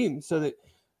best teams so that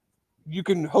you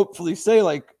can hopefully say,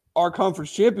 like, our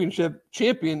conference championship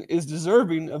champion is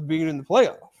deserving of being in the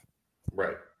playoff.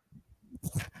 Right.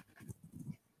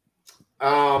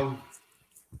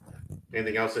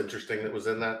 Anything else interesting that was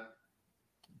in that?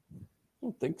 I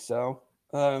don't think so.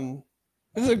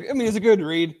 It's a good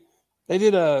read. They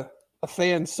did a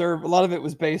fan survey. A lot of it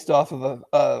was based off of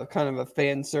a kind of a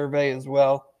fan survey as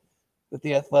well. With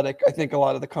the Athletic, I think a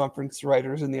lot of the conference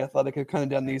writers in the Athletic have kind of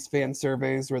done these fan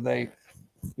surveys where they,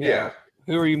 you know,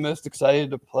 who are you most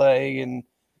excited to play, and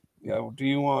do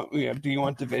you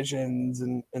want divisions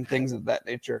and things of that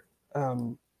nature.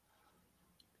 I'm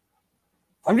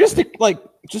just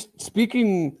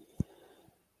speaking.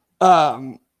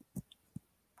 I'm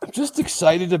just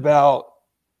excited about.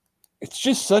 It's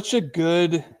just such a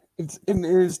good.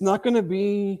 It's not going to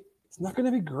be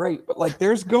great, but like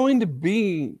there's going to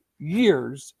be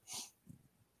years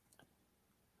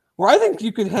where I think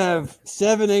you could have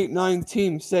 7, 8, 9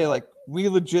 teams say, like, we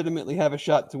legitimately have a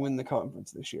shot to win the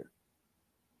conference this year.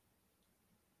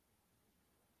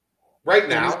 Right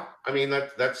now, I mean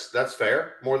that's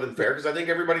fair, more than fair, because I think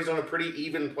everybody's on a pretty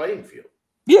even playing field.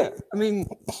 Yeah, I mean,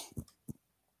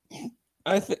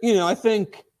 I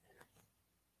think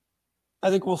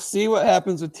we'll see what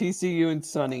happens with TCU and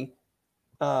Sonny.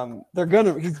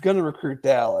 He's gonna recruit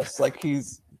Dallas, like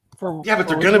but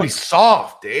they're gonna be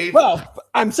soft, Dave. Well,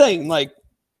 I'm saying, like,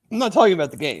 I'm not talking about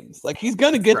the games. Like, he's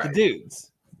gonna get the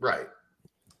dudes, right?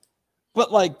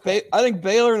 But like, I think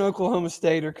Baylor and Oklahoma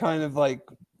State are kind of like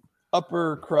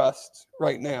upper crust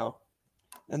right now,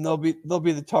 and they'll be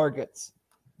the targets.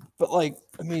 But like,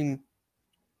 I mean,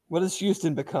 what does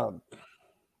Houston become?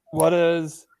 What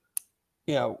does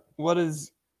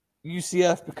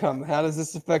UCF become? How does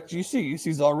this affect UC?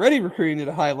 UC's already recruiting at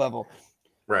a high level.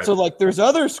 Right. So like, there's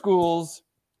other schools,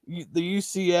 the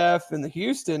UCF and the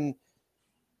Houston,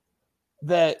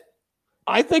 that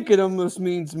I think it almost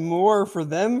means more for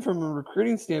them from a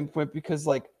recruiting standpoint, because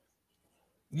like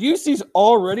UC's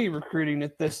already recruiting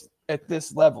at this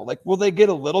level. Like, will they get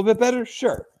a little bit better?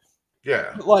 Sure.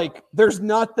 Yeah. But like, there's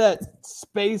not that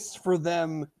space for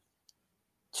them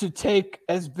to take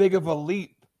as big of a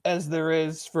leap as there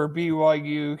is for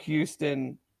BYU,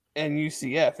 Houston, and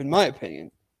UCF, in my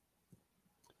opinion.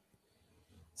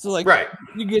 So like,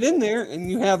 you get in there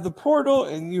and you have the portal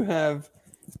and you have,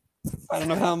 I don't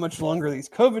know how much longer these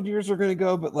COVID years are going to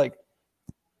go, but like,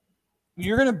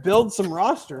 you're going to build some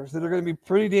rosters that are going to be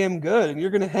pretty damn good. And you're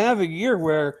going to have a year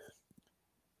where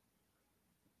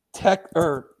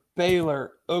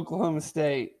Baylor, Oklahoma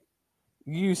State,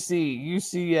 UC,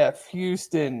 UCF,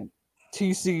 Houston,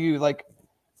 TCU, like,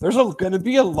 there's going to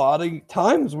be a lot of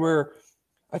times where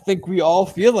I think we all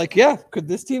feel like, yeah, could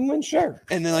this team win? Sure.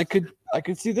 And then I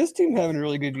could see this team having a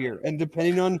really good year. And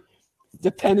depending on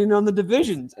the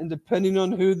divisions and depending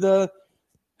on who the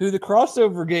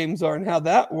crossover games are and how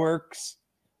that works,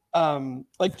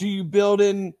 like, do you build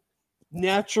in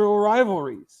natural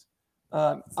rivalries?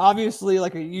 Obviously,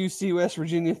 like a UC West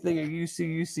Virginia thing, a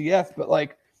UC UCF, but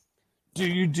like, do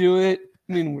you do it?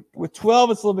 I mean, with 12,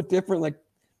 it's a little bit different. Like,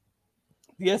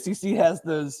 the SEC has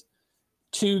those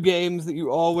 2 games that you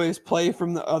always play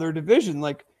from the other division.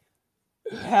 Like,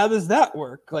 how does that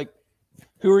work? Like,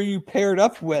 who are you paired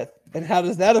up with, and how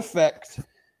does that affect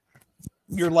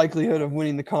your likelihood of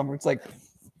winning the conference? Like,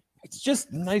 it's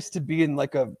just nice to be in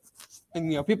like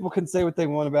and people can say what they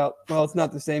want about, well, it's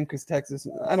not the same because Texas.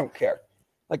 I don't care.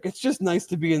 Like, it's just nice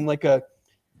to be in like a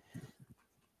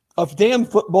damn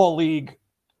football league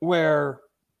where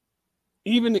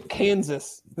even at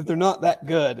Kansas, that they're not that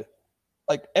good,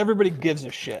 like, everybody gives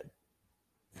a shit.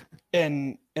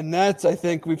 And that's, I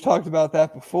think we've talked about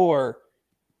that before.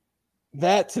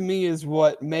 that to me is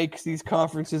what makes these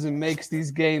conferences and makes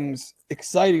these games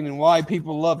exciting, and why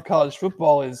people love college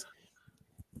football is,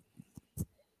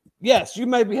 yes, you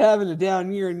might be having a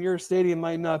down year and your stadium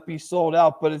might not be sold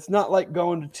out, but it's not like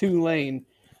going to Tulane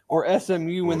or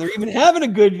SMU when they're even having a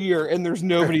good year and there's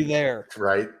nobody there.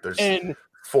 Right. There's and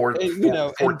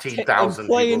 14,000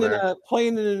 people there.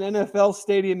 Playing in an NFL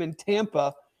stadium in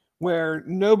Tampa where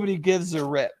nobody gives a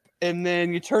rip. And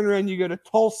then you turn around, you go to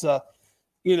Tulsa,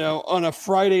 on a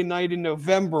Friday night in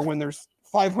November when there's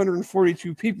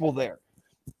 542 people there.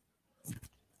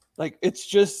 Like,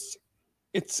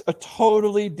 it's a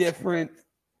totally different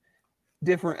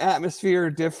atmosphere,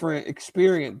 different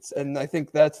experience. And I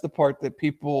think that's the part that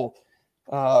people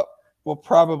will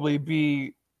probably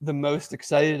be the most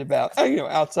excited about,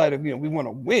 outside of, we want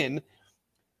to win,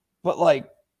 but like,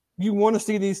 you want to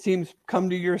see these teams come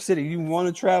to your city. You want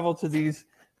to travel to these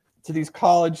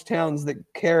college towns that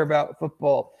care about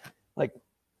football. Like,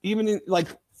 even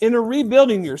in a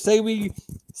rebuilding year, say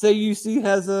UC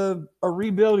has a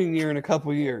rebuilding year in a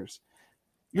couple years,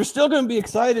 you're still going to be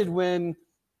excited when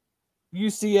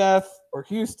UCF or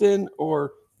Houston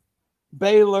or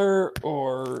Baylor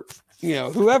or,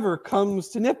 whoever comes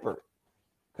to Nippert,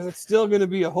 because it's still going to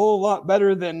be a whole lot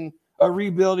better than a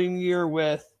rebuilding year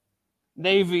with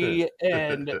Navy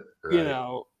and,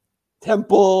 right.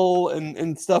 Temple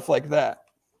and stuff like that.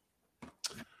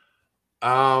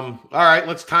 All right,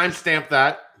 let's timestamp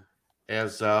that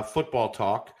as football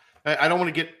talk. I don't want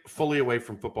to get fully away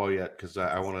from football yet because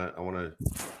I want to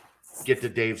get to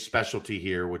Dave's specialty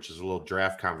here, which is a little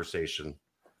draft conversation.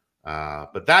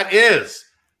 But that is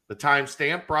the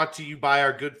timestamp brought to you by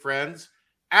our good friends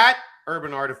at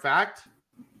Urban Artifact.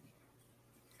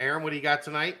 Aaron, what do you got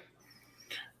tonight?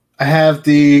 I have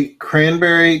the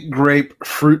cranberry grape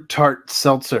fruit tart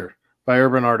seltzer by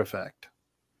Urban Artifact.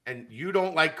 And you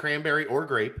don't like cranberry or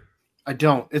grape? I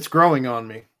don't. It's growing on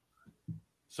me.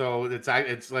 So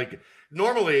it's like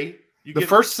normally you the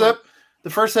first sip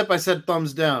I said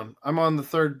thumbs down. I'm on the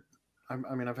third. I've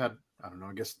had, I don't know,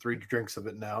 I guess 3 drinks of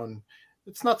it now, and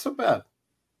it's not so bad.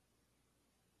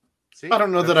 See, I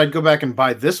don't know that I'd go back and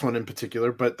buy this one in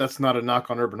particular, but that's not a knock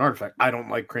on Urban Artifact. I don't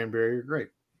like cranberry or grape.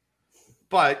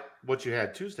 But what you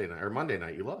had Tuesday night or Monday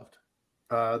night, you loved.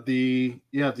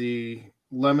 The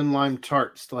lemon lime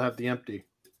tart. Still have the empty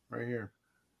right here.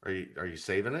 Are you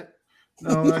saving it?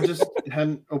 No, I just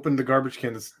hadn't opened the garbage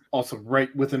can. That's also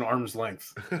right within arm's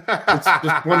length. It's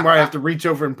just one where I have to reach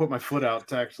over and put my foot out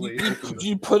to actually. Did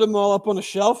you put them all up on a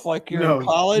shelf like you're in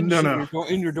college? No.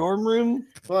 In your dorm room?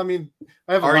 Well, I mean,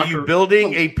 I have. Are you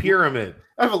building a pyramid?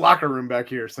 I have a locker room back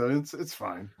here, so it's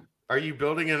fine. Are you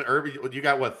building an urban? You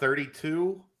got what,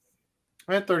 32?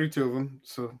 I had 32 of them.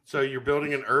 So you're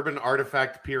building an Urban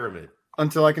Artifact pyramid.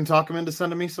 Until I can talk him into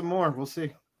sending me some more. We'll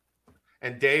see.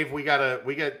 And Dave, we gotta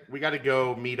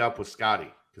go meet up with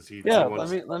Scotty because he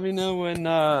wants... let me know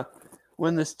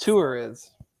when this tour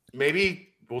is. Maybe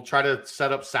we'll try to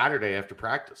set up Saturday after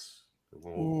practice.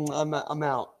 I'm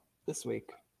out this week.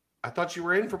 I thought you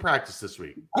were in for practice this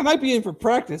week. I might be in for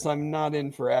practice. I'm not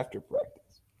in for after practice.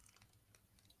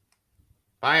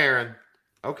 Bye, Aaron.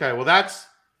 Okay, well that's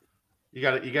you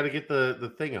gotta get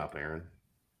the thing up, Aaron.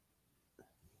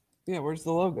 Yeah, where's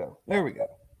the logo? There we go.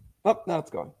 Oh, now it's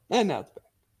gone. And now it's back.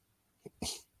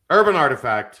 Urban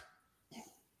Artifact,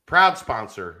 proud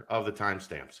sponsor of the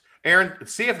timestamps. Aaron,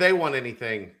 see if they won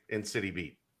anything in City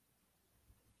Beat.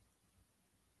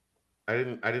 I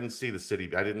didn't see the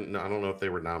City. I don't know if they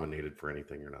were nominated for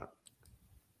anything or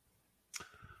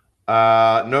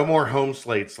not. No more home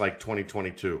slates like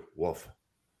 2022. Woof.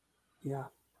 Yeah.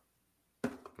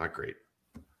 Not great.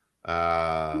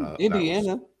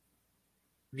 Indiana.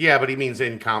 Yeah, but he means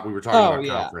in comp. We were talking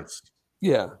about conference.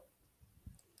 Yeah.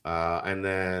 And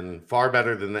then far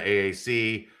better than the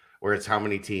AAC, where it's how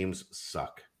many teams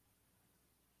suck.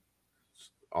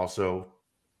 Also,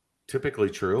 typically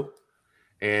true.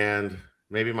 And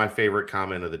maybe my favorite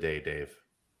comment of the day, Dave.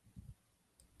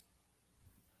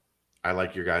 I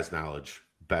like your guys' knowledge.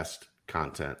 Best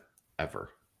content ever.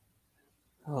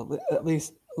 Well, at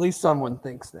least someone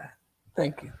thinks that.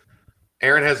 Thank you.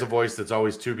 Aaron has a voice that's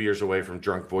always 2 beers away from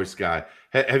drunk voice guy.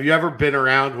 Have you ever been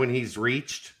around when he's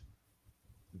reached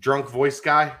drunk voice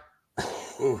guy?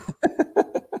 Ooh.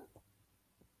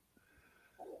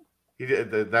 He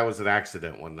did, that was an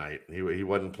accident one night. He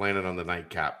wasn't planning on the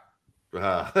nightcap.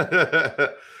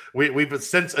 We've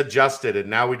since adjusted, and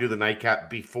now we do the nightcap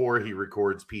before he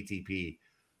records PTP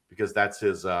because that's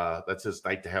his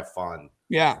night to have fun.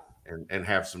 Yeah, and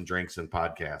have some drinks and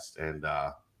podcast. And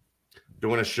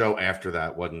doing a show after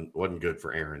that wasn't good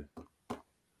for Aaron.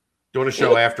 Doing a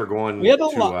show after going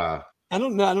to I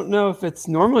don't know. I don't know if it's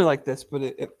normally like this, but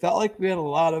it felt like we had a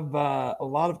lot of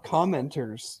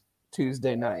commenters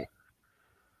Tuesday night.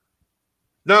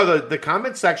 No, the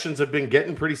comment sections have been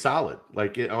getting pretty solid,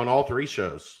 like on all three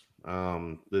shows.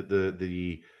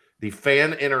 The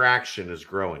fan interaction is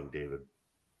growing, David.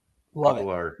 Love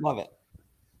it.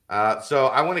 So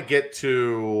I want to get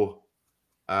to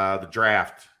the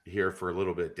draft here for a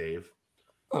little bit, Dave.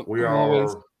 We are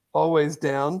always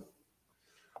down.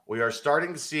 We are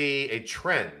starting to see a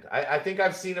trend. I think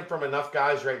I've seen it from enough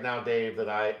guys right now, Dave, that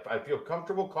I feel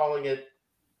comfortable calling it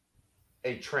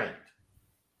a trend.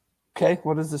 Okay,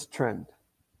 what is this trend?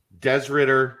 Des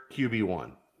Ridder,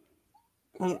 QB1.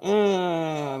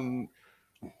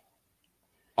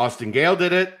 Austin Gale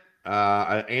did it.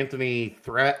 Anthony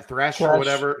Thresh or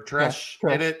whatever. Tresh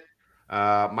did it.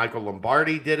 Michael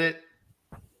Lombardi did it.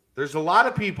 There's a lot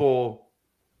of people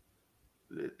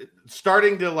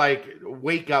starting to like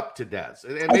wake up to Des.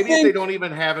 And maybe if they don't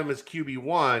even have him as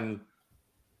QB1,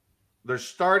 they're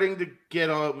starting to get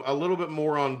a little bit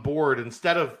more on board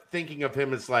instead of thinking of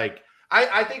him as like,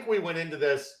 I think we went into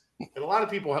this and a lot of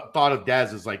people thought of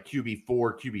Des as like QB4,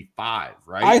 QB5,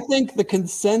 right? I think the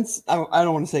consensus, I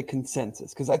don't want to say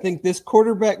consensus, because I think this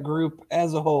quarterback group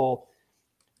as a whole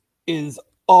is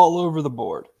all over the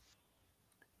board.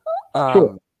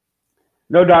 Sure.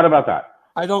 No doubt about that.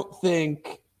 I don't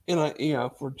think,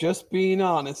 if we're just being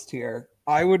honest here,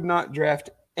 I would not draft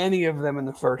any of them in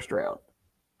the first round.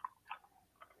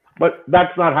 But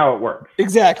that's not how it works.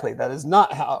 Exactly. That is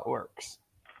not how it works.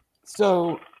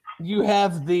 So you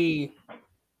have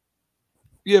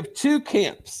two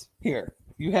camps here.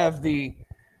 You have the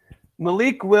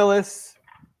Malik Willis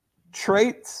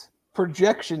traits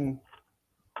projection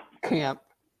camp.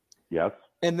 Yes.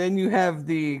 And then you have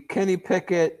the Kenny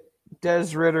Pickett,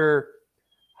 Des Ridder,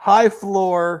 high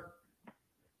floor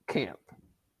camp.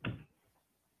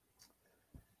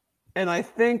 And I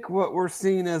think what we're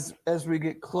seeing as we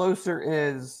get closer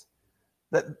is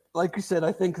that, like you said,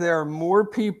 I think there are more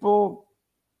people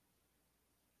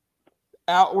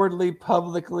outwardly,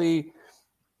 publicly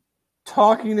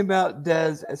talking about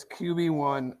Des as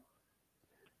QB1.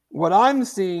 What I'm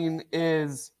seeing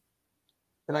is,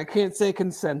 and I can't say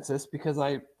consensus because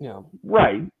right.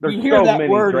 There's you hear so that many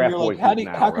word draft and you're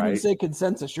like, how can right? you say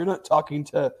consensus? You're not talking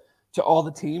to all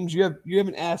the teams. You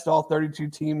haven't asked all 32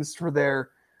 teams for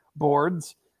their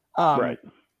boards. Right.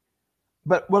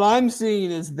 But what I'm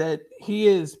seeing is that he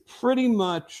is pretty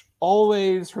much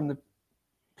always, from the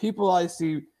people I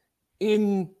see,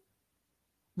 in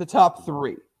the top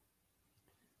three.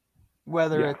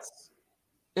 Whether it's,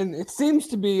 and it seems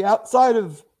to be outside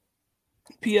of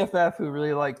PFF, who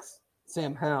really likes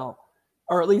Sam Howell,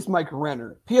 or at least Mike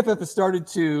Renner. PFF has started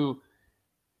to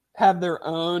have their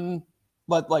own,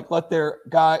 let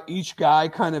each guy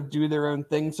kind of do their own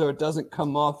thing, so it doesn't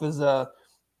come off as a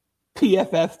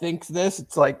PFF thinks this.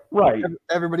 It's like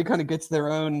everybody kind of gets their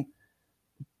own,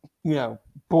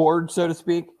 board, so to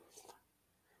speak.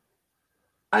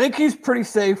 I think he's pretty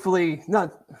safely I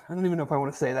don't even know if I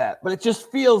want to say that, but it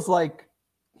just feels like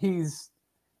he's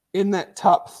in that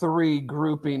top three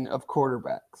grouping of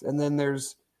quarterbacks. And then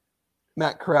there's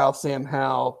Matt Corral, Sam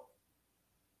Howell,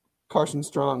 Carson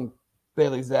Strong,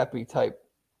 Bailey Zappi type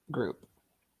group,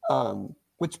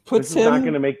 which puts him.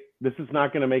 This is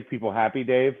not going to make people happy,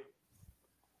 Dave.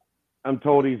 I'm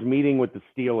told he's meeting with the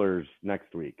Steelers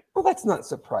next week. Well, that's not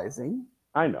surprising.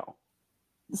 I know.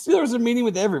 The Steelers are meeting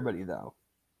with everybody, though.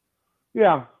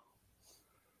 Yeah.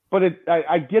 But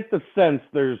I get the sense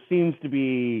there seems to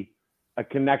be a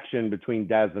connection between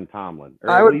Des and Tomlin.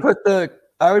 I would put Des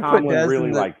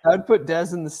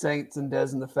in the Saints and Des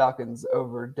in the Falcons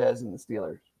over Des in the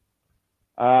Steelers.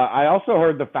 I also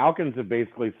heard the Falcons have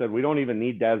basically said we don't even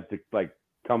need Des to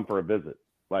come for a visit.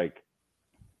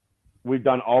 We've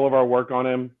done all of our work on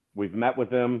him. We've met with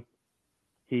him.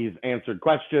 He's answered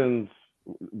questions.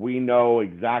 We know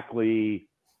exactly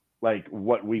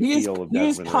what we feel of Desmond.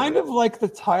 He's kind of like the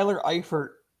Tyler Eifert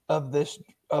of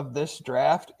this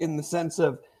draft, in the sense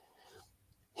of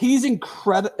he's an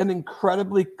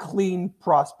incredibly clean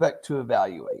prospect to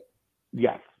evaluate.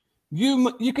 Yes.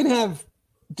 You can have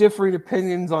differing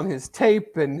opinions on his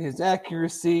tape and his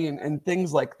accuracy and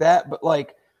things like that, but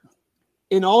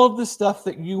in all of the stuff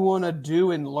that you want to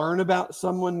do and learn about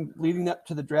someone leading up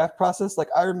to the draft process,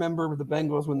 I remember with the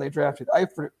Bengals when they drafted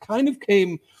Eifert, it kind of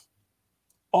came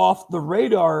off the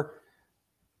radar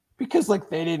because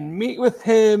they didn't meet with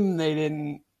him, they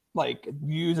didn't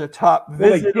use a top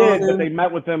visit. They did, but they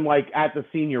met with him at the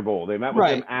Senior Bowl. They met with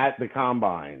him at the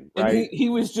Combine, right? And he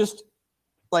was just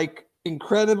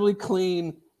incredibly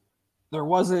clean. There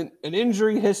wasn't an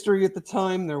injury history at the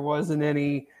time. There wasn't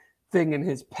any thing in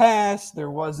his past.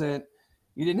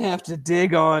 You didn't have to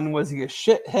dig on, was he a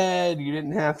shithead? You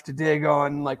didn't have to dig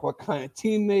on, like, what kind of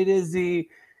teammate is he?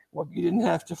 You didn't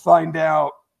have to find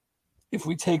out if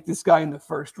we take this guy in the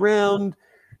first round,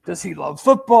 does he love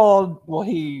football?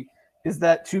 Is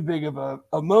that too big of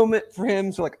a moment for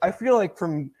him? So, like, I feel like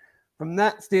from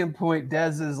that standpoint,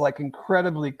 Dez is, like,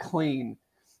 incredibly clean.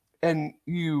 And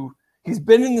he's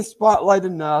been in the spotlight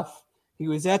enough. He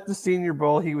was at the Senior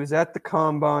Bowl. He was at the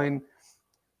Combine.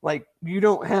 Like, you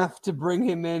don't have to bring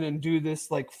him in and do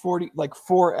this, like,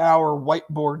 4-hour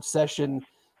whiteboard session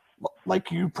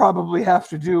like you probably have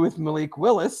to do with Malik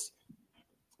Willis.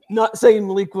 Not saying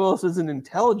Malik Willis isn't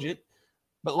intelligent,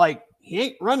 but, like, he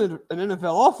ain't running an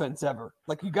NFL offense ever.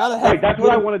 Like, you got to have. Right, that's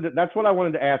what I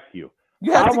wanted to ask you.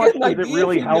 You have How to much get an does idea it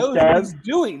really if he help knows what Dez? he's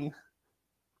doing.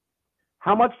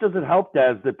 How much does it help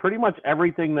Dez that pretty much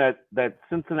everything that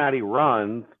Cincinnati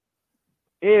runs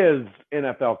is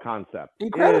NFL concept?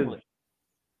 Incredibly.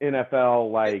 Is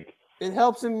NFL, like. It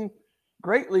helps him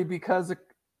greatly because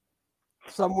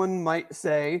someone might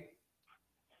say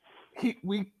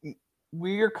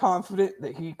we are confident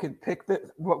that he can pick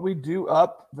what we do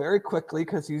up very quickly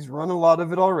because he's run a lot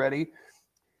of it already.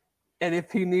 And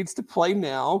if he needs to play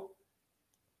now,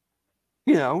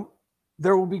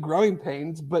 there will be growing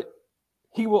pains, but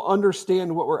he will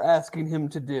understand what we're asking him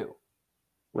to do.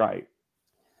 Right.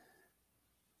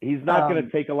 He's not going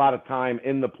to take a lot of time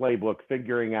in the playbook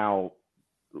figuring out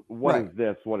what is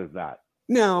this, what is that.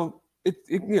 Now,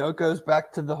 it goes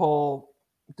back to the whole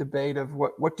debate of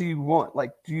what do you want?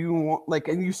 Like, do you want, like,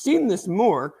 and you've seen this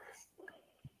more.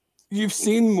 You've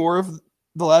seen more of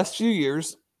the last few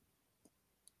years.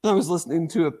 I was listening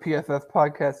to a PFF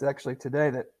podcast actually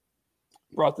today that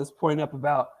brought this point up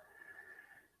about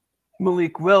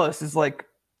Malik Willis is like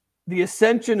the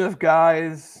ascension of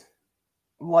guys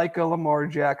like a Lamar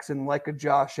Jackson, like a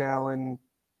Josh Allen,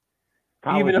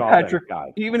 even a Patrick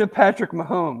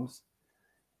Mahomes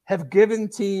have given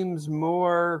teams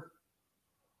more,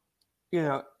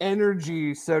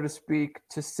 energy, so to speak,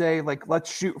 to say, like,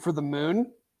 let's shoot for the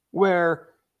moon, where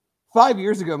 5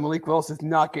 years ago, Malik Willis is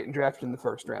not getting drafted in the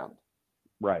first round.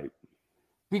 Right.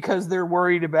 Because they're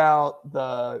worried about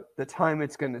the time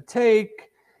it's going to take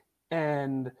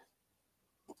and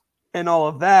all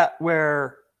of that,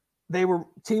 where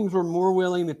teams were more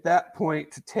willing at that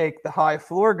point to take the high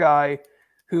floor guy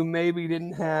who maybe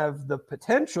didn't have the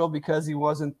potential because he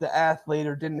wasn't the athlete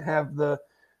or didn't have the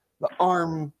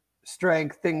arm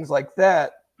strength, things like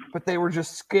that, but they were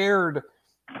just scared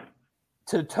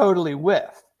to totally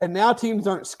whiff. And now teams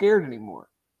aren't scared anymore.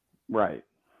 Right.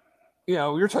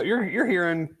 You're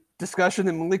hearing discussion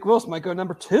that Malik Willis might go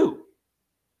number 2.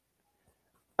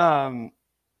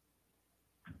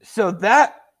 So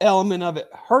that element of it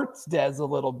hurts Dez a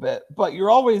little bit, but you're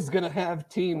always going to have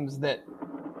teams that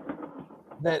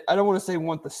I don't want to say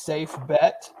want the safe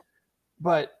bet,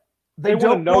 but they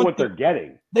don't know what they're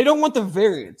getting. They don't want the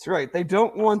variance, right? They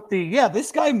don't want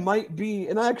this guy might be,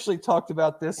 and I actually talked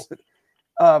about this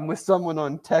with someone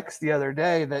on text the other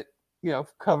day that,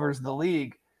 covers the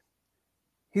league.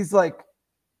 He's like,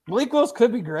 Malik Willis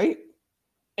could be great,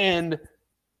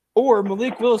 or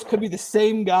Malik Willis could be the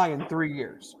same guy in 3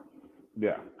 years.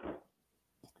 Yeah.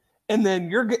 And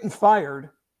then you're getting fired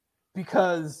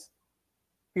because,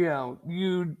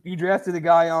 you drafted a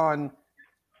guy on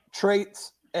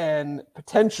traits and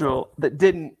potential that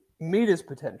didn't meet his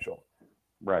potential.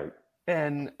 Right.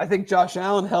 And I think Josh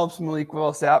Allen helps Malik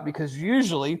Willis out because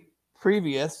usually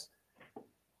previous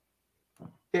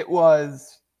it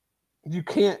was you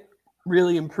can't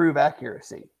really improve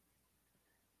accuracy.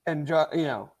 And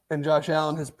Josh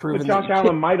Allen has proven but Josh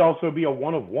Allen might also be a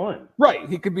one of one. Right.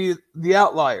 He could be the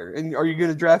outlier. And are you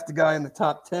going to draft a guy in the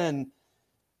top 10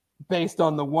 based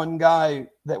on the one guy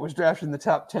that was drafted in the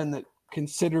top 10 that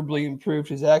considerably improved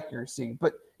his accuracy?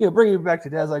 But, bringing it back to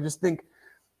Dez, I just think,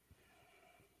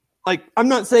 like, I'm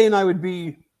not saying I would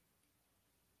be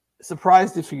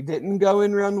surprised if he didn't go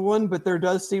in round 1, but there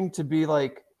does seem to be,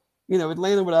 like,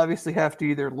 Atlanta would obviously have to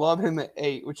either love him at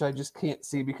 8, which I just can't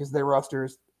see because their roster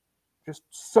is just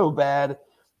so bad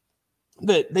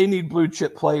that they need blue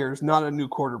chip players, not a new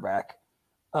quarterback.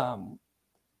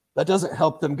 That doesn't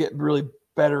help them get really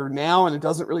better now, and it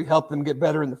doesn't really help them get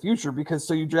better in the future because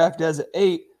so you draft Dez at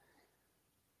 8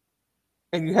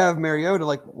 and you have Mariota,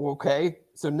 like, well, okay,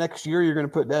 so next year you're going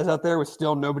to put Dez out there with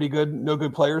still no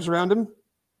good players around him.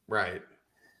 Right.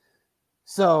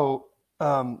 So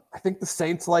I think the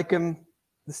Saints like him,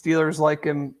 the Steelers like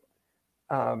him,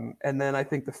 and then I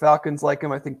think the Falcons like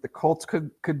him. I think the Colts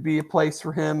could be a place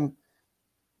for him.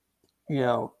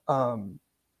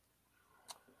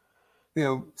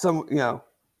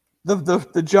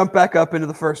 the jump back up into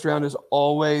the first round is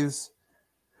always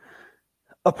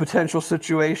a potential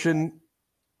situation.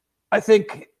 I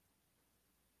think,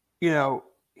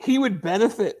 he would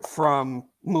benefit from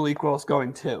Malik Willis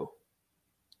going too.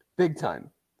 Big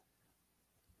time.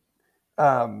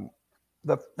 The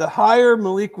higher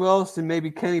Malik Willis and maybe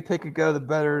Kenny Pickett go, the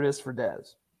better it is for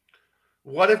Dez.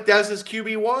 What if Dez is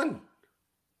QB1?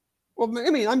 Well, I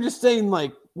mean, I'm just saying,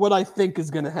 like, what I think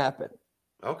is going to happen.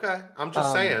 Okay, I'm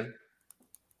just saying.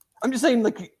 I'm just saying,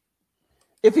 like,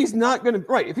 if he's not going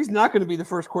to be the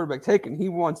first quarterback taken, he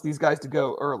wants these guys to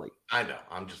go early. I know.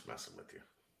 I'm just messing with you.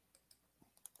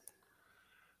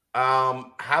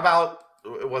 How about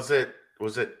was it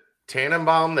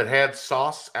Tannenbaum that had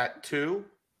Sauce at 2?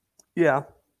 Yeah.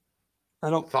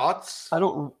 Thoughts?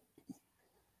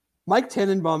 Mike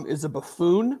Tannenbaum is a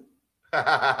buffoon,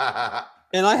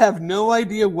 and I have no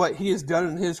idea what he has done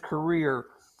in his career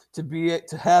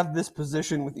to have this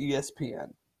position with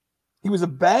ESPN. He was a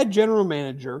bad general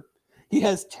manager. He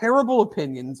has terrible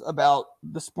opinions about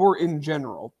the sport in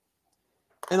general,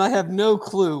 and I have no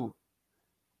clue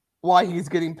why he's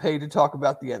getting paid to talk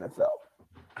about the NFL.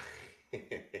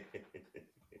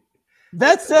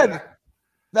 That said,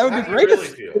 that would be great.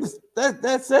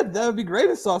 That said, that would be great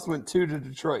if Sauce went 2 to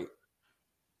Detroit.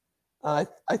 I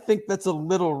think that's a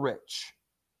little rich,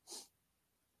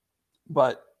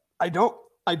 but I don't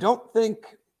think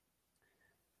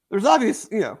there's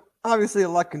obviously a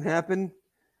lot can happen.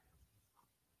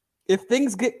 If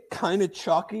things get kind of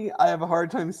chalky, I have a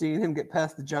hard time seeing him get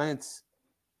past the Giants'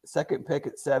 second pick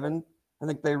at 7. I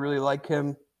think they really like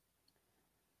him.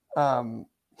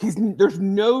 There's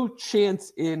no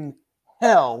chance in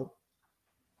hell,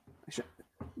 a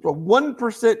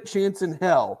 1% chance in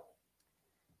hell,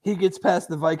 he gets past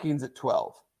the Vikings at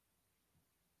 12.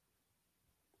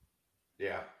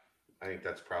 Yeah, I think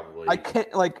that's probably. I can't,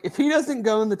 if he doesn't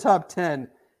go in the top 10,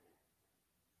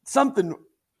 something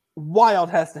wild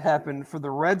has to happen for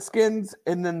the Redskins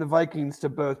and then the Vikings to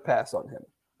both pass on him.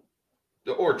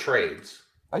 Or trades.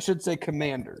 I should say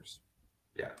Commanders.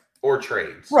 Yeah, or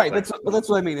trades. Right, that's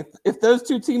what I mean. If those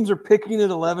two teams are picking at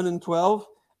 11 and 12,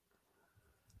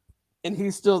 and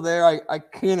he's still there, I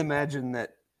can't imagine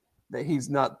that he's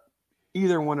not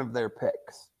either one of their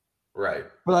picks. Right.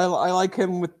 But I like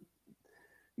him with,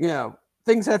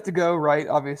 things have to go right,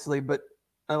 obviously, but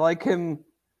I like him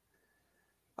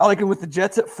with the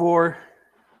Jets at 4,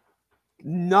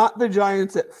 not the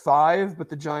Giants at 5, but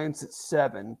the Giants at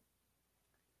 7.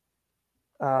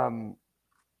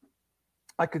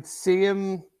 I could see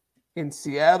him in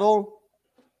Seattle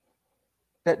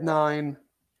at 9,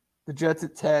 the Jets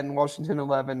at 10, Washington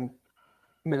 11,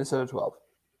 Minnesota 12.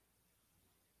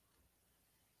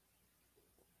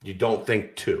 You don't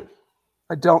think 2?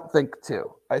 I don't think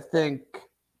 2. I think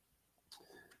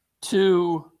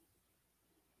 2.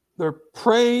 They're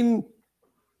praying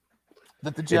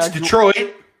that the Jaguars. It's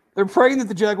Detroit. They're praying that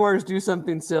the Jaguars do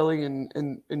something silly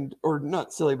and or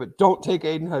not silly, but don't take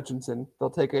Aiden Hutchinson.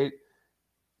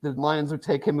 The Lions will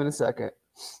take him in a second.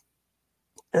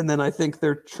 And then I think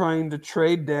they're trying to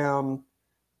trade down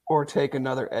or take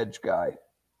another edge guy.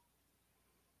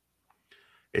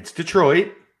 It's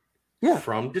Detroit. Yeah.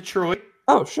 From Detroit.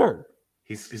 Oh, sure.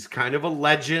 He's kind of a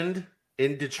legend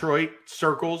in Detroit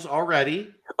circles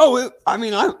already. Oh,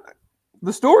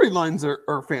 the storylines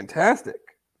are fantastic.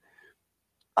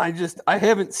 I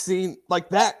haven't seen like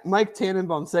that. Mike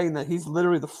Tannenbaum saying that he's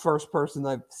literally the first person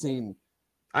I've seen.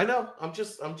 I know. I'm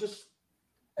just and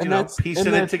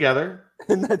piecing it together.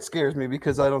 And that scares me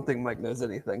because I don't think Mike knows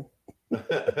anything.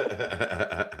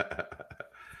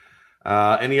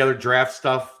 Any other draft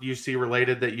stuff you see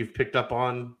related that you've picked up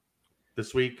on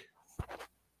this week?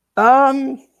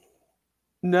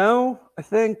 No, I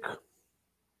think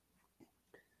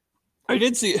I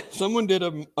did see someone did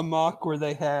a mock where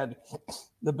they had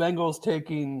the Bengals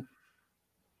taking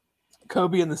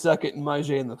Kobe in the second and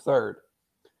Myjai in the third.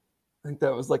 I think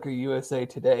that was like a USA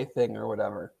Today thing or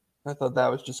whatever. I thought that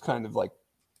was just kind of like,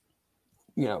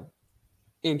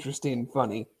 interesting,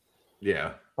 funny.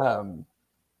 Yeah.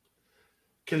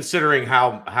 Considering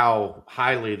how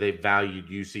highly they valued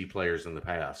UC players in the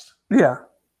past. Yeah.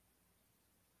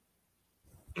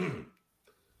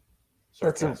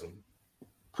 Sarcasm. That's a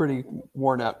pretty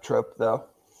worn out trope, though.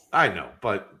 I know,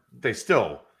 but they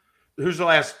still. Who's the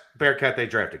last Bearcat they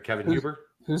drafted? Kevin Huber?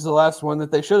 Who's the last one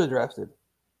that they should have drafted?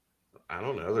 I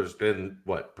don't know. There's been,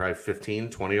 probably 15,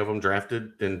 20 of them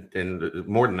drafted in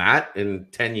more than that in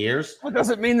 10 years. Well, it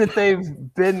doesn't mean that they've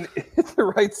been in the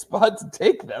right spot to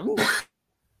take them.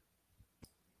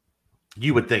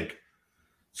 You would think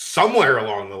somewhere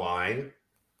along the line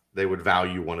they would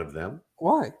value one of them.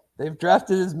 Why? They've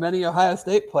drafted as many Ohio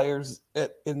State players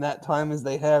in that time as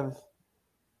they have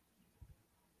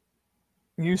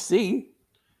UC.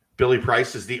 Billy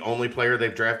Price is the only player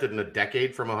they've drafted in a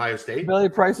decade from Ohio State. Billy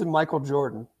Price and Michael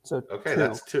Jordan. So okay, 2.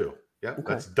 That's 2. Yeah, Okay.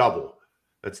 That's double.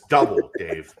 That's double,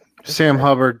 Dave. Sam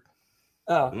Hubbard.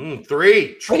 Oh,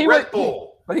 3.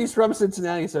 Triple. but he's from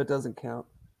Cincinnati, so it doesn't count.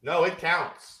 No, it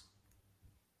counts.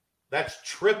 That's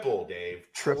triple, Dave.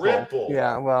 Triple.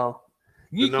 Yeah, well,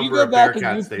 The you number go of back Bearcats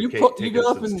and they've you taken go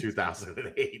up since and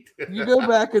 2008. you go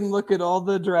back and look at all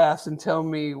the drafts and tell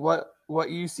me what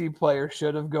UC player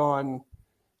should have gone.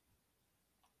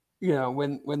 You know,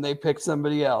 when they pick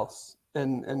somebody else,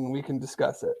 and we can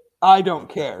discuss it. I don't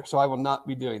care, so I will not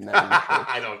be doing that.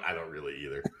 I don't really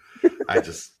either. I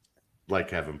just like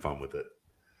having fun with it.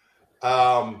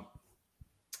 All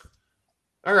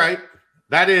right.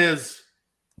 That is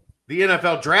the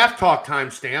NFL Draft Talk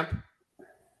timestamp.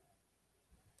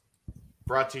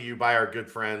 Brought to you by our good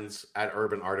friends at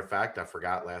Urban Artifact. I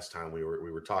forgot last time we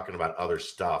were talking about other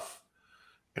stuff,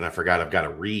 and I forgot I've got a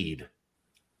read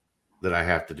that I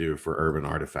have to do for Urban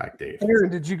Artifact, Dave.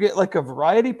 Aaron, did you get like a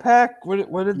variety pack? What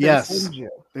did they send you?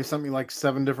 They sent me like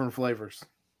 7 different flavors.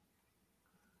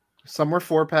 Some were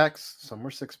 4-packs, some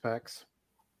were 6-packs.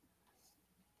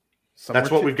 That's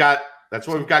what we've got. That's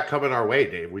what we've got coming our way,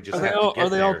 Dave. We just have to get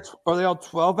there. Are they all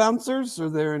 12 ounces? Are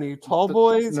there any tall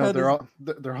boys? No, they're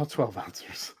all 12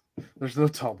 ounces. There's no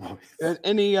tall boys.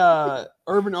 Any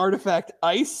Urban Artifact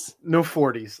ice? No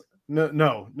 40s.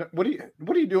 No. What are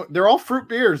you doing? They're all fruit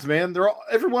beers, man.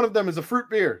 Every one of them is a fruit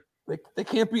beer. They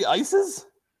can't be ices?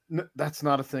 No, that's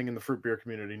not a thing in the fruit beer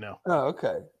community. No. Oh,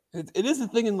 okay. It is a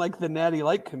thing in like the Natty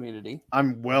Light community.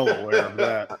 I'm well aware of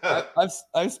that.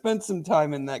 I've spent some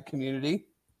time in that community.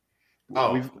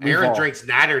 Oh, Aaron drinks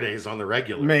Natterdays on the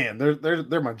regular. Man,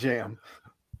 they're my jam.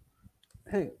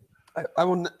 Hey, I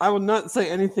will not say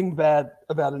anything bad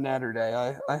about a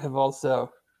Natterday. I have also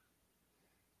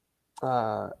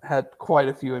had quite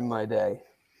a few in my day.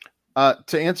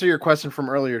 To answer your question from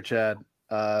earlier, Chad,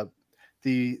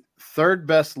 the third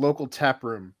best local tap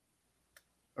room,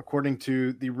 according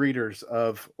to the readers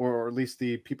of, or at least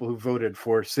the people who voted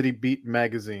for City Beat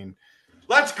magazine.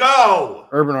 Let's go.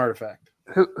 Urban Artifact.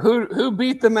 Who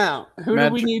beat them out? Who do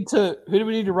we need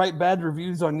to write bad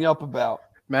reviews on Yelp about?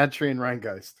 Mad Tree and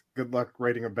Rheingeist. Good luck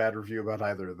writing a bad review about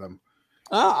either of them.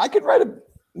 I could write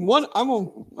one. I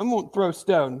won't throw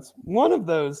stones. One of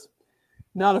those,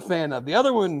 not a fan of. The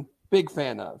other one, big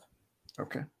fan of.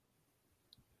 Okay.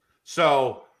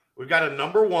 So we've got a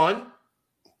number one.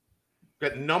 We've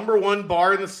got number one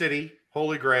bar in the city,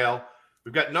 Holy Grail.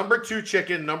 We've got number 2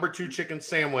 chicken, number 2 chicken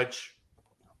sandwich,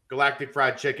 Galactic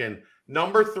Fried Chicken.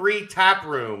 Number 3 tap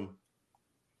room,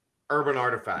 Urban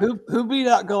Artifact. Who beat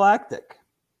out Galactic?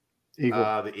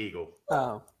 Eagle. The Eagle.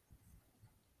 Oh.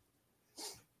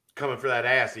 Coming for that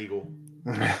ass, Eagle.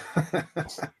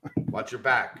 Watch your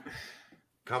back.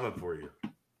 Coming for you.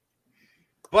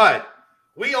 But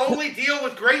we only deal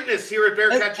with greatness here at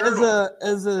Bearcat Journal.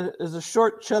 As a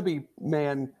short, chubby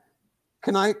man,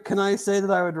 can I say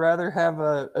that I would rather have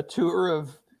a tour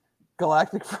of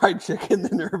Galactic Fried Chicken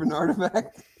than Urban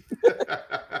Artifact?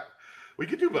 We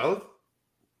could do both.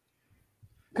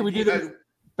 Can we do them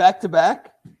back to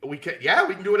back? We can. Yeah,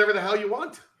 we can do whatever the hell you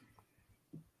want.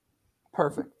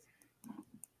 Perfect.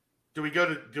 Do we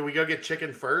go get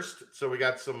chicken first? So we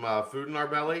got some food in our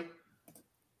belly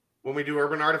when we do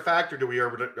Urban Artifact, or do we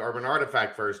Urban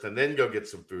Artifact first and then go get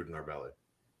some food in our belly?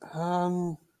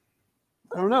 I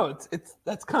don't know.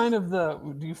 That's kind of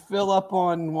do you fill up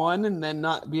on one and then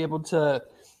not be able to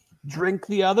drink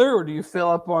the other, or do you fill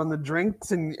up on the drinks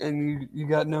and you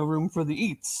got no room for the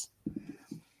eats?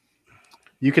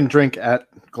 You can drink at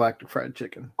Galactic Fried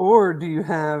Chicken. Or do you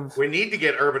have... We need to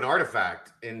get Urban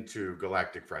Artifact into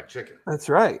Galactic Fried Chicken. That's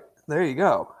right. There you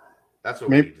go. That's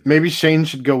what we need to do. Maybe Shane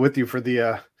should go with you for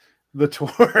the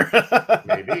tour.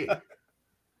 Maybe.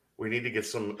 We need to get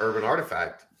some Urban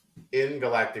Artifact in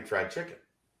Galactic Fried Chicken.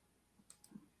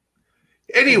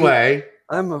 Anyway.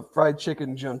 I'm a fried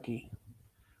chicken junkie.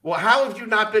 Well, how have you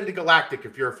not been to Galactic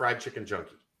if you're a fried chicken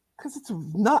junkie? Because it's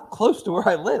not close to where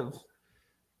I live.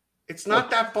 It's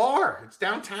not that far. It's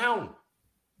downtown.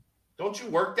 Don't you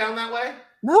work down that way?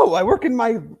 No, I work in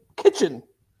my kitchen.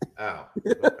 Oh.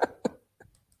 Okay.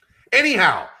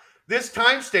 Anyhow, this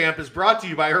timestamp is brought to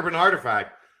you by Urban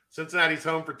Artifact, Cincinnati's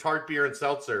home for tart beer and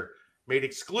seltzer, made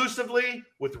exclusively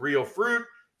with real fruit.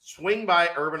 Swing by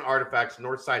Urban Artifact's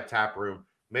Northside Tap Room.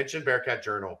 Mention Bearcat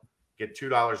Journal. Get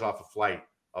 $2 off a flight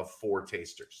of 4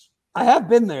 tasters. I have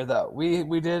been there though.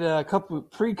 We did a couple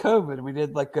pre-COVID. We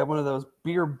did like one of those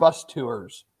beer bus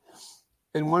tours,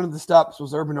 and one of the stops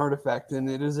was Urban Artifact, and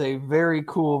it is a very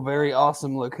cool, very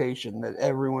awesome location that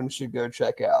everyone should go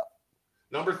check out.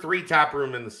 Number 3 tap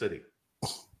room in the city.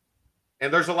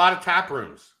 And there's a lot of tap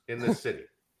rooms in this city.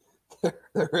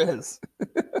 There is.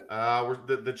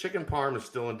 The chicken parm is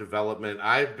still in development.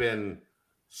 I've been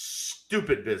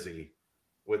stupid busy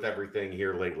with everything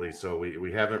here lately, so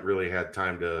we haven't really had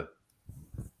time to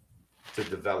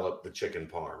develop the chicken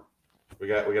parm. We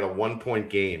got a 1-point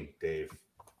game, Dave.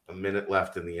 A minute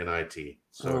left in the NIT.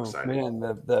 So excited. Man,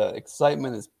 the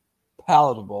excitement is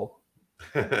palatable.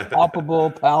 Palpable,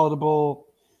 palatable.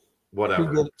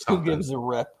 Whatever. Who gives a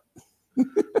rip?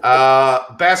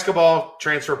 Basketball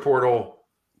transfer portal.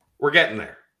 We're getting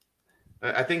there.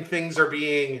 I think things are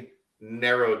being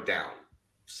narrowed down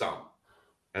some.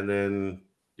 And then,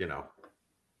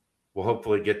 we'll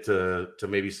hopefully get to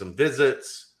maybe some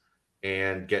visits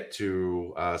and get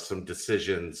to some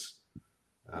decisions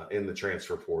in the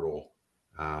transfer portal.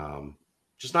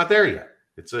 Just not there yet.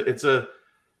 It's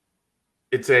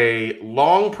a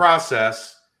long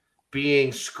process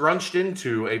being scrunched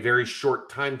into a very short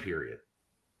time period.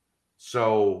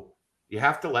 So you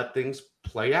have to let things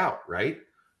play out, right?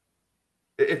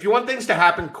 If you want things to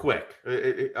happen quick,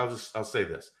 I'll say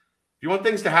this. If you want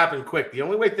things to happen quick, the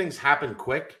only way things happen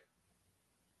quick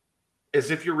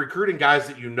is if you're recruiting guys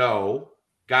that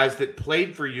guys that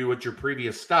played for you at your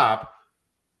previous stop,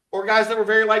 or guys that were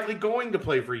very likely going to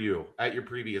play for you at your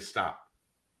previous stop.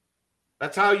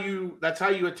 That's how you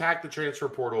attack the transfer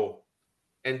portal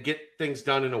and get things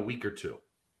done in a week or two.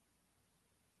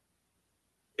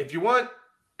 If you want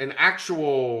an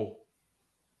actual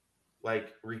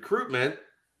recruitment,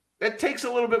 that takes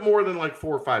a little bit more than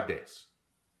 4 or 5 days.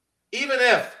 Even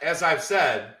if, as I've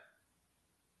said,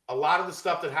 a lot of the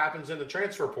stuff that happens in the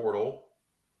transfer portal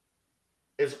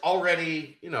is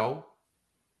already,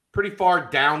 pretty far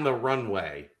down the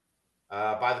runway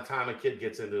by the time a kid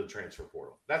gets into the transfer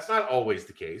portal. That's not always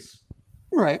the case.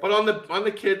 Right. But on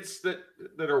the kids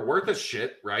that are worth a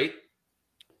shit, right?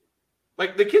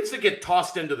 Like the kids that get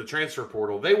tossed into the transfer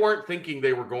portal, they weren't thinking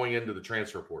they were going into the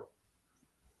transfer portal.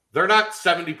 They're not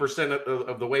 70%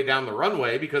 of the way down the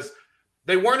runway because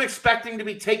they weren't expecting to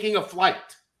be taking a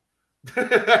flight.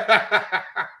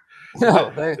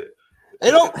 No,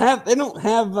 they don't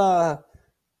have a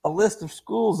list of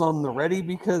schools on the ready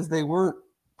because they weren't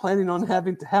planning on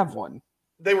having to have one.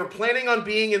 They were planning on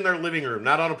being in their living room,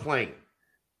 not on a plane.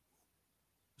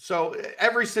 So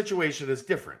every situation is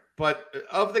different. But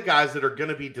of the guys that are going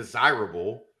to be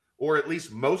desirable, or at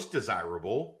least most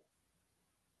desirable,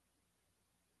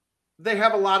 they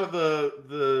have a lot of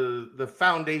the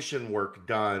foundation work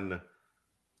done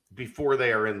before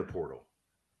they are in the portal.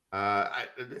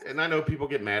 And I know people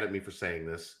get mad at me for saying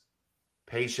this.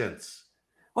 Patience.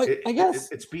 I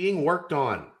guess it's being worked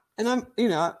on. And I'm,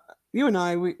 you and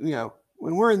I, we,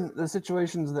 when we're in the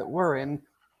situations that we're in,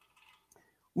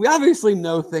 we obviously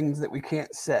know things that we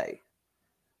can't say,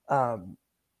 for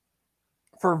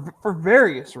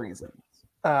various reasons.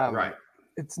 Right.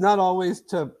 It's not always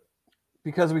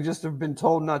because we just have been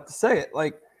told not to say it.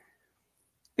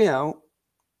 You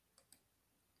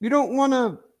don't want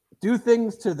to do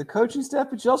things to the coaching staff,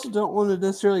 but you also don't want to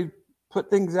necessarily put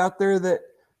things out there that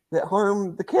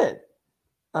harm the kid.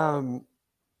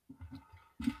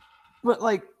 But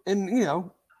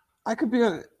I could be,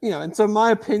 and so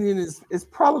my opinion is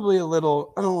probably a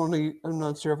little, I'm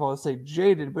not sure if I'll say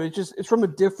jaded, but it's from a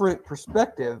different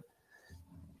perspective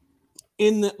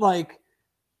in that,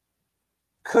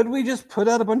 could we just put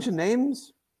out a bunch of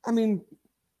names? I mean,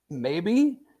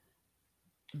 maybe.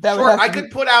 I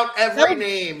could put out every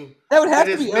name. That would have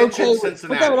to be okay.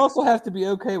 But that would also have to be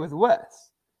okay with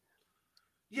Wes.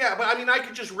 Yeah, but I mean, I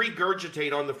could just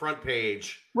regurgitate on the front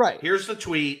page. Right. Here's the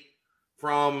tweet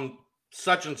from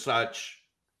such and such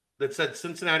that said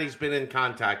Cincinnati's been in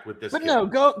contact with this. But kid. no,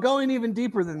 going even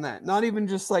deeper than that. Not even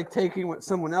just taking what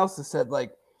someone else has said.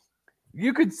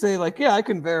 You could say yeah, I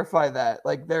can verify that.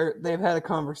 They've had a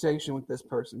conversation with this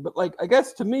person. But I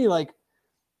guess to me,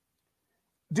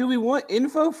 do we want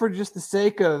info for just the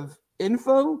sake of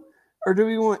info, or do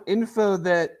we want info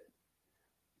that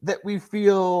we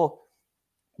feel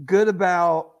good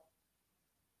about,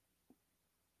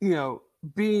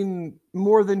 being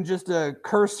more than just a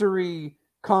cursory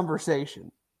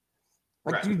conversation?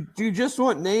 Right. Do you just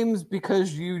want names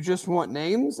because you just want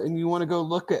names and you want to go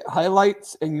look at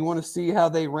highlights and you want to see how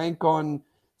they rank on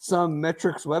some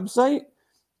metrics website?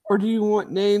 Or do you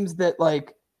want names that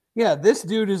yeah, this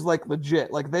dude is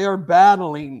legit. They are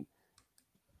battling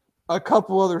a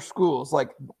couple other schools,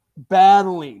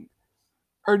 battling.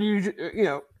 Or do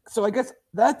you, so I guess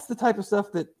that's the type of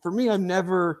stuff that for me, I've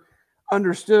never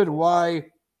understood why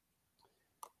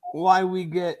why we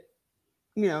get,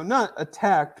 not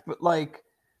attacked, but like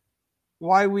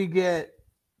why we get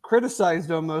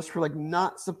criticized almost for like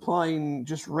not supplying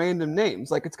just random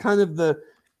names. Like it's kind of the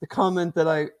comment that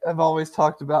I have always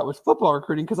talked about with football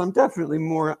recruiting, because I'm definitely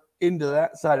more into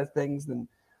that side of things than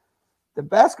the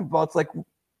basketball. It's like,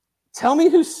 tell me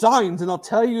who signs and I'll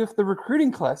tell you if the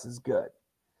recruiting class is good.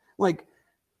 Like,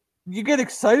 you get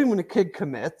excited when a kid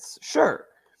commits, sure.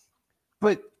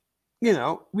 But,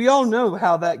 we all know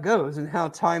how that goes and how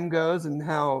time goes and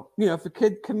how, if a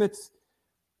kid commits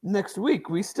next week,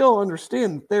 we still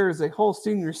understand that there is a whole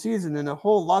senior season and a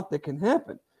whole lot that can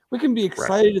happen. We can be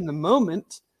excited in the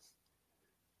moment,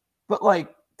 but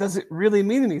like, does it really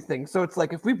mean anything? So it's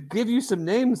like, if we give you some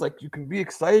names, like you can be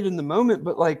excited in the moment,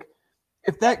 but like,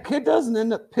 if that kid doesn't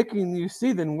end up picking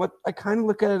UC, then what I kind of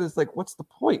look at it as like, what's the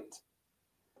point?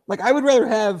 Like, I would rather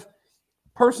have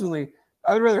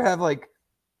like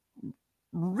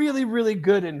really, really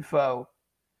good info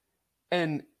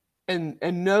and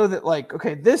know that like,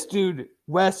 okay, this dude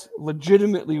Wes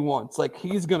legitimately wants, like,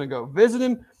 he's going to go visit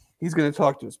him. He's going to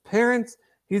talk to his parents.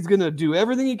 He's going to do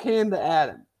everything he can to add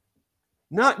him.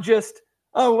 Not just,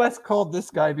 oh, Wes called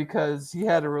this guy because he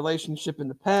had a relationship in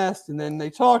the past and then they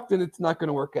talked and it's not going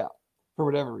to work out for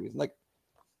whatever reason. Like,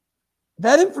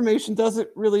 that information doesn't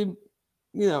really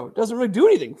do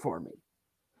anything for me.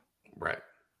 Right.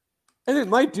 And it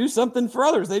might do something for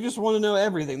others. They just want to know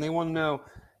everything. They want to know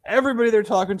everybody they're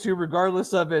talking to,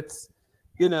 regardless of it's,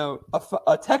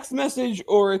 a text message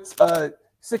or it's a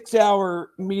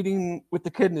 6-hour meeting with the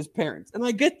kid and his parents. And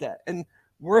I get that. And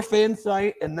we're a fan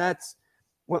site, and that's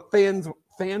what fans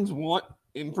want: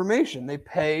 information. They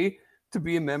pay to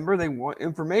be a member. They want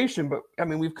information. But I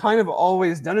mean, we've kind of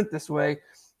always done it this way.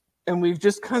 And we've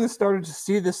just kind of started to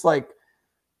see this, like,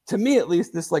 to me at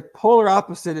least, this like polar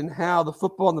opposite in how the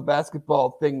football and the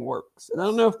basketball thing works. And I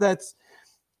don't know if that's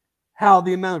how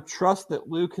the amount of trust that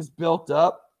Luke has built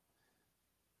up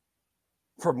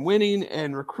from winning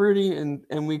and recruiting,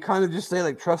 and we kind of just say,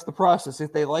 like, trust the process.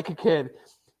 If they like a kid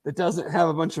that doesn't have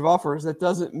a bunch of offers, that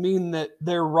doesn't mean that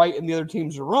they're right and the other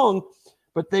teams are wrong,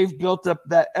 but they've built up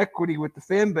that equity with the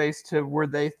fan base to where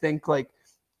they think, like,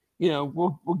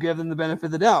 we'll give them the benefit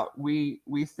of the doubt. We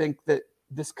think that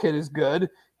this kid is good,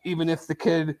 even if the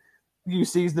kid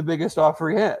UC is the biggest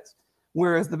offer he has.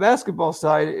 Whereas the basketball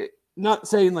side, not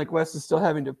saying like Wes is still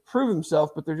having to prove himself,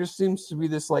 but there just seems to be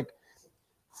this like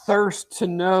thirst to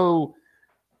know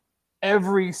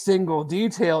every single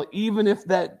detail, even if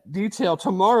that detail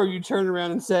tomorrow you turn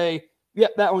around and say,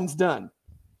 yep, that one's done.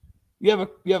 You have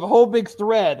a whole big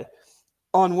thread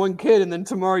on one kid, and then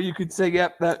tomorrow you could say,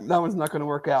 yep, that one's not going to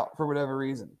work out for whatever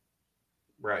reason.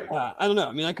 Right. I don't know.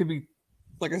 I mean, I could be,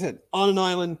 like I said, on an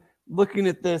island looking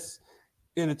at this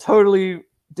in a totally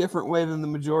different way than the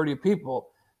majority of people.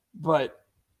 But,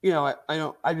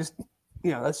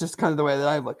 that's just kind of the way that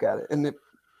I look at it. And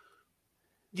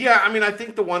yeah, I mean, I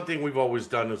think the one thing we've always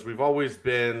done is we've always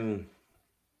been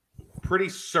pretty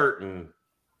certain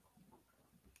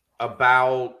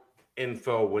about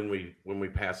info when we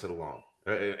pass it along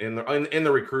in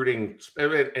the recruiting,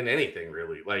 in anything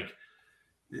really. Like,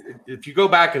 if you go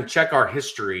back and check our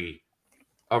history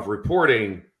of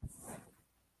reporting,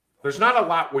 there's not a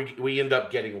lot we end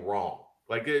up getting wrong.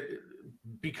 Like,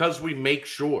 because we make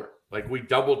sure, like, we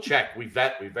double check, we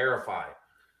vet, we verify.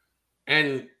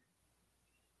 And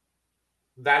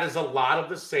that is a lot of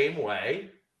the same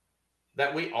way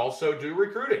that we also do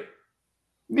recruiting.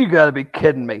 You got to be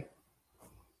kidding me.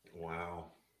 Wow.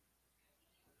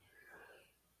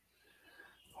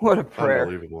 What a prayer.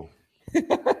 Unbelievable.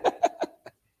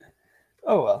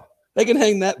 Oh, well. They can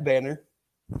hang that banner.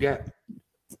 Yeah.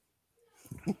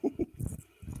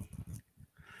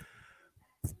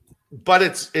 But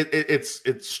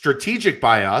it's strategic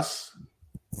by us,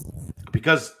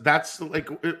 because that's like,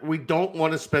 we don't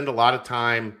want to spend a lot of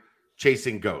time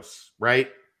chasing ghosts, right?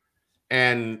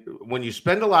 And when you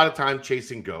spend a lot of time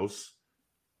chasing ghosts,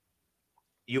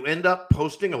 you end up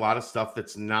posting a lot of stuff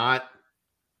that's not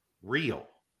real.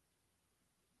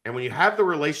 And when you have the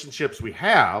relationships we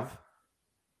have,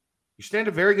 you stand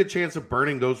a very good chance of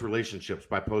burning those relationships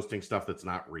by posting stuff that's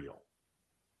not real.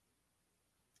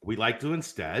 We like to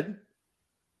instead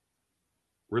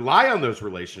rely on those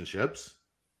relationships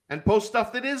and post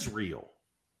stuff that is real.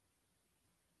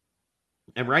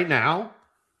 And right now,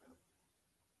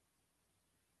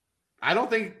 I don't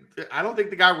think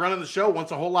the guy running the show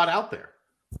wants a whole lot out there.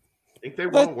 I think they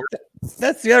want to work.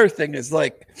 That's the other thing is,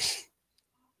 like,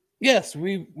 yes,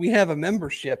 we have a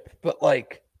membership, but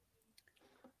like,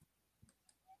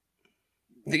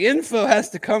 the info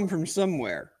has to come from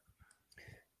somewhere.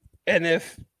 And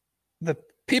if the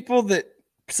people that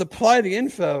supply the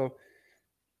info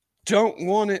don't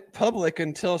want it public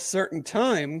until a certain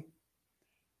time,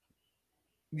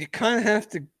 you kind of have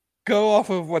to go off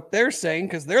of what they're saying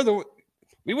because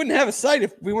we wouldn't have a site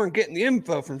if we weren't getting the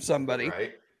info from somebody.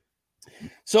 Right.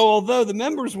 So although the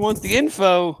members want the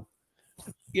info,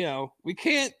 we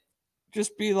can't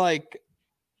just be like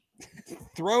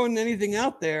throwing anything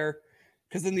out there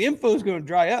because then the info is going to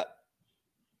dry up.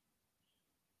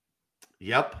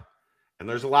 Yep. And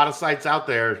there's a lot of sites out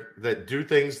there that do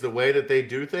things the way that they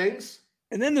do things.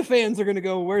 And then the fans are going to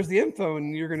go, "Where's the info?"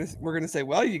 And we're going to say,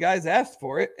 "Well, you guys asked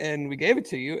for it and we gave it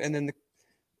to you." And then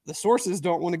the sources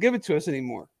don't want to give it to us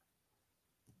anymore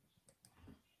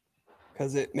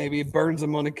because maybe it burns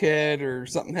them on a kid or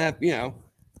something happens. You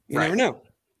never know.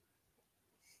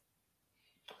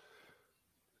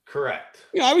 Correct.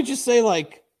 I would just say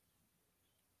like,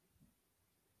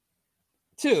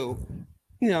 too,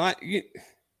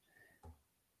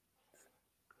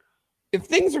 if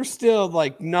things are still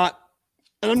like not,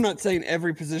 and I'm not saying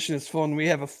every position is full and we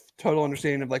have a total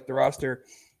understanding of like the roster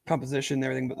composition and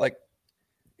everything, but like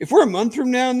if we're a month from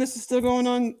now and this is still going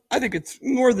on, I think it's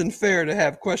more than fair to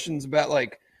have questions about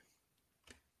like,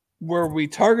 were we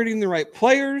targeting the right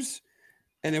players?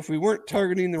 And if we were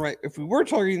targeting the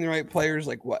right players,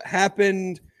 like what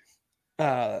happened,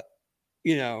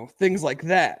 things like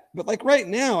that. But like right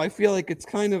now, I feel like it's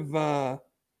kind of,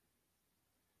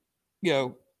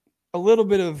 a little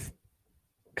bit of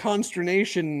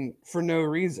consternation for no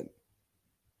reason.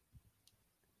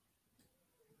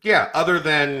 Yeah, other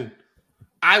than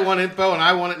I want info and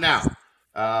I want it now.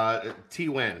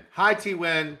 T-Win. Hi,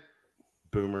 T-Win.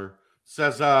 Boomer.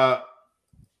 Says,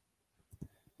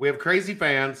 we have crazy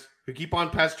fans who keep on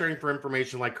pestering for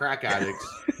information like crack addicts.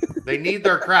 They need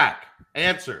their crack.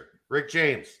 Answer. Rick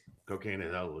James. Cocaine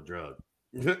is a hell of a drug.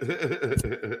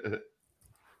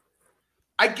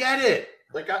 I get it.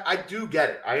 Like, I do get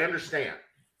it. I understand.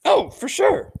 Oh, for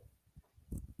sure.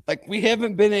 Like, we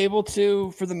haven't been able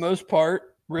to, for the most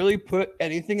part, really put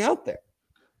anything out there.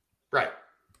 Right.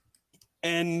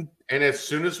 And as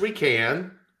soon as we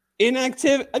can,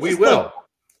 inactivity. We will.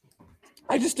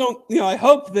 I just don't, I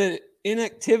hope that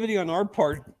inactivity on our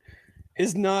part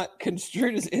is not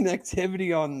construed as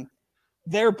inactivity on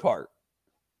their part.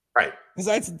 Right. Because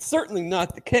that's certainly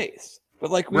not the case.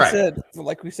 But like we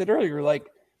said earlier, like,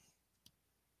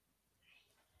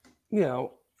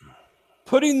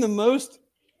 putting a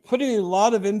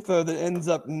lot of info that ends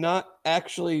up not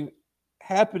actually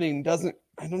happening doesn't,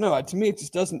 I don't know, to me it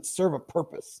just doesn't serve a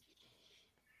purpose.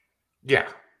 Yeah.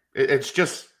 It's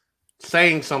just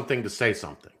saying something to say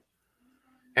something.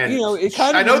 And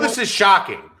I know this is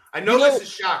shocking. This is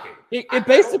shocking. It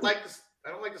basically, I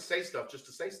don't like to say stuff just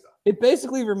to say stuff. It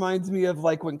basically reminds me of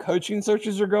like when coaching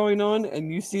searches are going on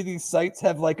and you see these sites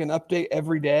have like an update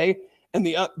every day and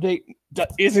the update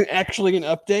isn't actually an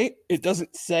update. It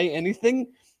doesn't say anything,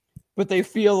 but they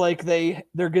feel like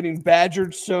they're getting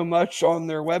badgered so much on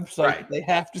their website Right. that they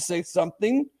have to say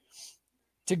something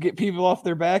to get people off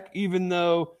their back, even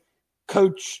though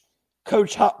Coach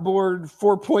Hotboard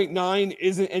 4.9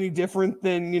 isn't any different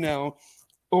than,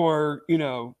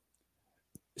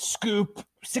 Scoop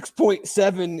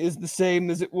 6.7 is the same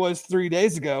as it was 3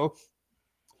 days ago.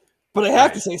 But I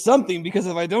have to say something, because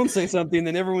if I don't say something,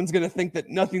 then everyone's going to think that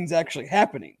nothing's actually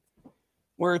happening.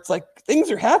 Where it's like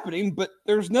things are happening, but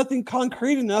there's nothing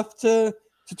concrete enough to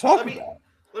talk about.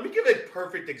 Let me give a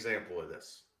perfect example of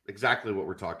this. Exactly what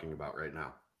we're talking about right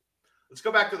now. Let's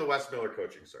go back to the Wes Miller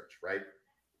coaching search, right?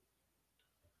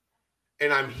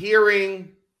 And I'm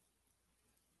hearing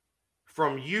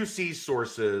from UC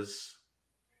sources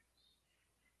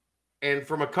and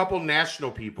from a couple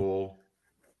national people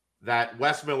that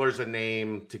Wes Miller's a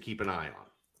name to keep an eye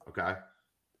on, okay?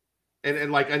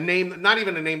 And like a name, not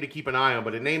even a name to keep an eye on,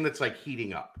 but a name that's like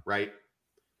heating up, right?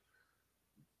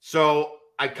 So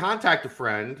I contact a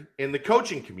friend in the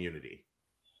coaching community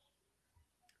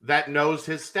that knows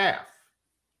his staff.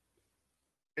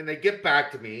 And they get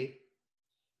back to me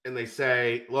and they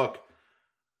say, look,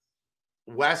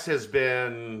 Wes has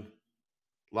been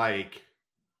like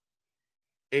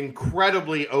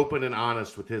incredibly open and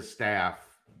honest with his staff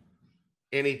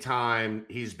anytime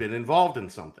he's been involved in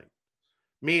something.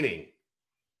 Meaning,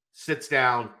 sits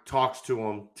down, talks to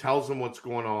them, tells them what's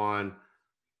going on,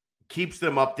 keeps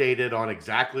them updated on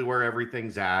exactly where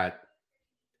everything's at.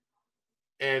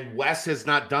 And Wes has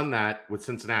not done that with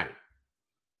Cincinnati.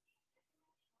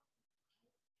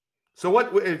 So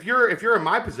what if you're in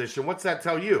my position, what's that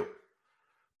tell you?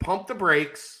 Pump the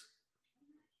brakes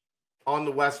on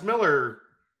the Wes Miller,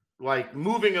 like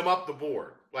moving him up the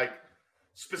board, like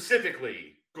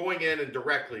specifically going in and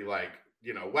directly like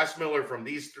Wes Miller from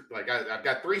these, I've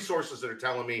got 3 sources that are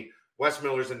telling me Wes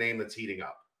Miller's a name that's heating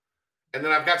up. And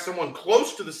then I've got someone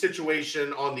close to the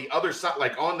situation on the other side,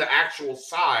 like on the actual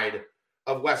side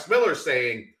of Wes Miller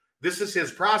saying, this is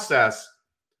his process,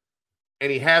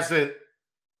 and he hasn't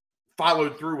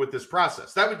followed through with this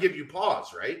process. That would give you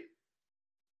pause, right?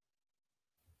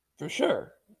 For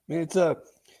sure. I mean,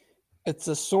 it's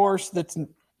a source that's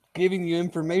giving you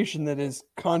information that is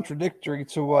contradictory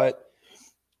to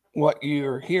what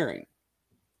you're hearing.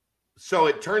 So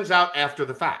it turns out after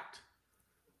the fact,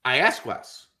 I asked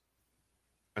Wes,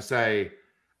 I say,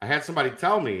 I had somebody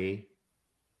tell me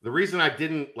the reason I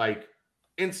didn't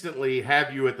instantly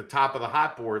have you at the top of the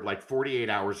hot board 48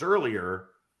 hours earlier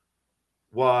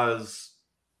was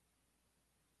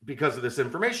because of this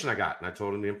information I got. And I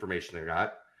told him the information I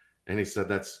got. And he said,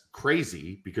 that's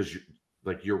crazy because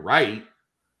you're right.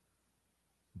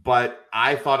 But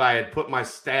I thought I had put my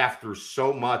staff through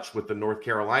so much with the North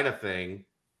Carolina thing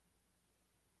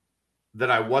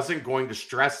that I wasn't going to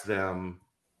stress them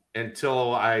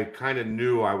until I kind of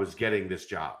knew I was getting this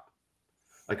job.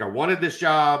 I wanted this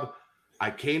job.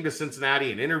 I came to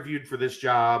Cincinnati and interviewed for this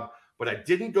job, but I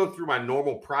didn't go through my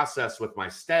normal process with my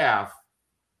staff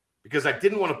because I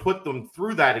didn't want to put them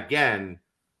through that again,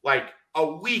 a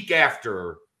week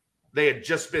after they had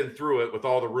just been through it with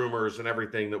all the rumors and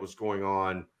everything that was going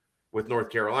on with North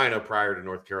Carolina prior to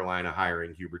North Carolina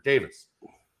hiring Hubert Davis.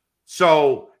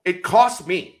 So it cost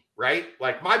me, right?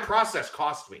 My process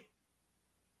cost me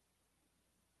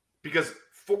because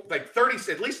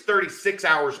at least 36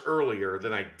 hours earlier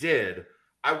than I did,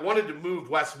 I wanted to move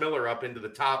Wes Miller up into the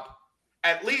top,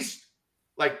 at least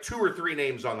 2 or 3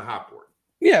 names on the hot board.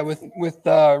 Yeah, with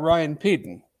Ryan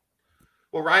Peden.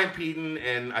 Well, Ryan Peden,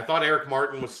 and I thought Eric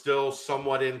Martin was still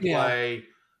somewhat in play.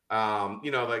 Yeah.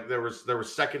 There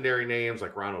was secondary names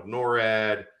like Ronald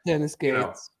Norred, Dennis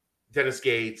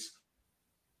Gates.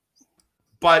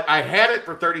 But I had it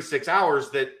for 36 hours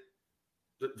that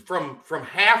from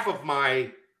half of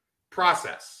my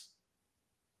process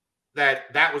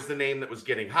that was the name that was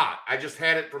getting hot. I just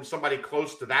had it from somebody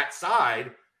close to that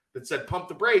side that said, pump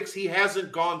the brakes. He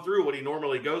hasn't gone through what he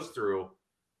normally goes through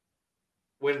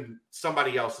when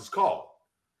somebody else is called.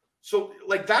 So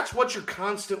that's what you're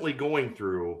constantly going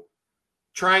through,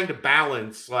 trying to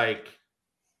balance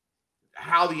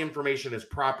how the information is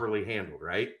properly handled,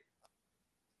 right?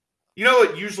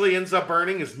 What usually ends up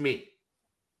burning is me.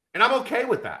 And I'm okay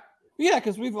with that. Yeah,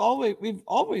 because we've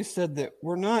always said that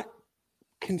we're not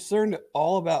concerned at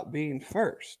all about being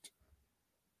first.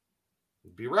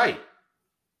 You'd be right.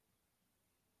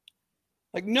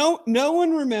 No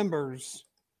one remembers,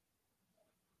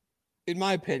 in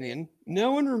my opinion,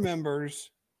 no one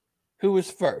remembers who was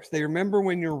first. They remember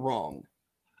when you're wrong.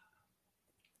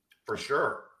 For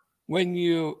sure. When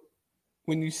you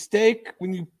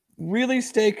really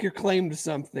stake your claim to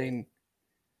something,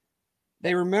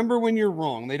 they remember when you're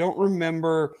wrong. They don't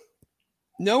remember.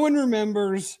 No one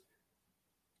remembers,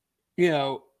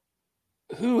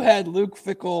 who had Luke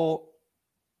Fickell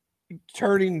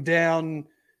turning down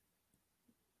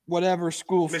whatever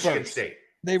school Michigan first. State.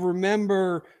 They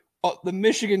remember the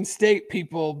Michigan State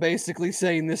people basically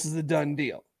saying this is a done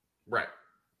deal. Right.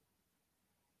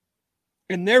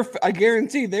 And I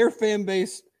guarantee their fan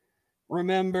base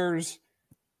remembers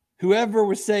whoever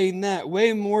was saying that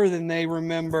way more than they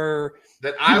remember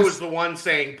that I was the one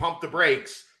saying pump the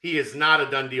brakes. He is not a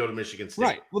done deal to Michigan State.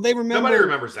 Right. Well, they remember. Nobody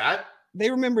remembers that. They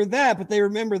remember that, but they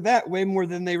remember that way more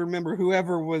than they remember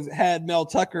whoever had Mel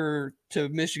Tucker to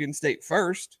Michigan State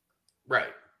first.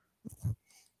 Right.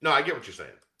 No, I get what you're saying.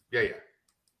 Yeah.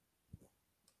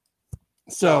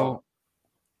 So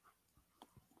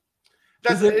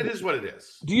it is what it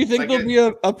is. Do you think there'll be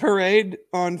a parade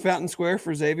on Fountain Square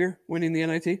for Xavier winning the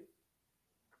NIT?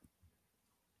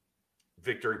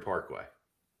 Victory Parkway.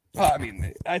 I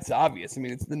mean, that's obvious. I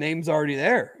mean, the name's already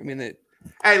there. I mean,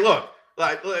 hey, look,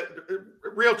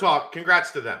 real talk.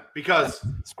 Congrats to them because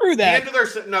screw that.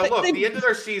 The end of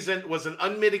their season was an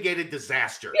unmitigated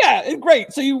disaster. Yeah,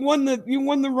 great. So you won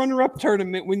the runner-up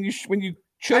tournament when you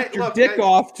choked your dick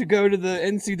off to go to the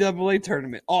NCAA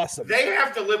tournament. Awesome. They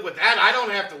have to live with that. I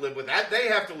don't have to live with that. They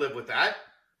have to live with that.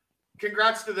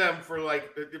 Congrats to them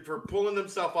for pulling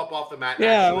themselves up off the mat.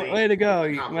 Yeah, way to go.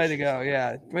 Way to go.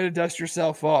 Yeah. Way to dust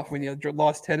yourself off when you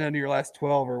lost 10 out of your last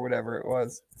 12 or whatever it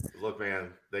was. Look,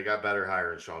 man, they got better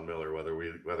hiring Sean Miller, whether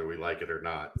we like it or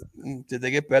not. Did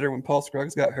they get better when Paul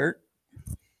Scruggs got hurt?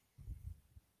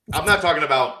 I'm not talking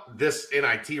about this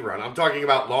NIT run. I'm talking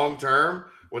about long term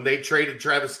when they traded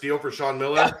Travis Steele for Sean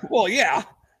Miller. Well, yeah.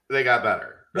 They got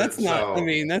better. That's not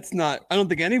I don't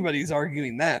think anybody's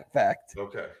arguing that fact.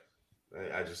 Okay.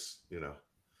 I just,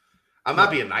 I'm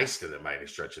not being nice to them by any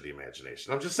stretch of the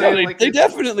imagination. I'm just No, saying, they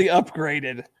definitely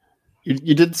upgraded.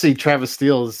 You did see Travis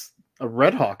Steele is a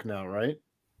Red Hawk now, right?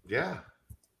 Yeah.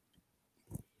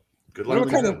 Good luck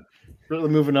with him. Really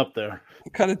moving up there.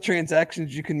 What kind of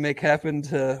transactions you can make happen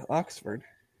to Oxford?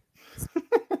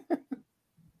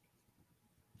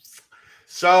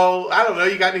 So, I don't know.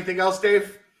 You got anything else,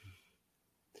 Dave?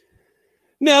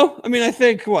 No, I mean, I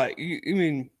think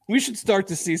we should start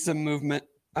to see some movement.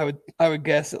 I would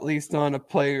guess at least on a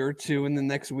player or two in the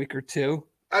next week or two.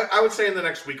 I would say in the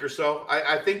next week or so.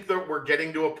 I think that we're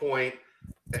getting to a point,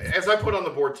 as I put on the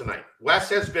board tonight, Wes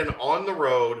has been on the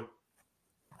road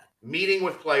meeting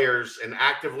with players and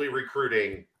actively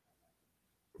recruiting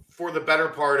for the better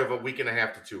part of a week and a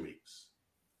half to 2 weeks.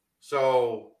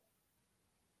 So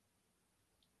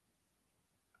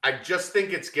I just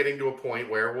think it's getting to a point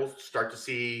where we'll start to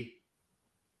see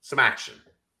some action.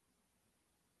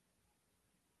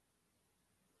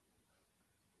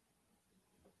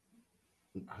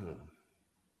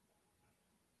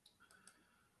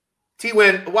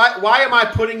 T-Win, why am I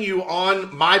putting you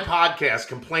on my podcast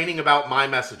complaining about my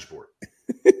message board?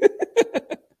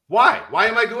 Why? Why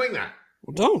am I doing that?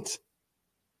 Well, don't.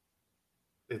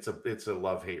 It's a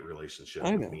love-hate relationship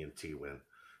I with know. me and T-Win.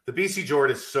 The BCJ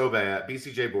board is so bad.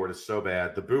 BCJ board is so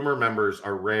bad. The Boomer members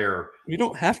are rare. You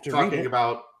don't have to read Talking it.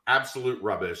 about absolute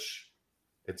rubbish.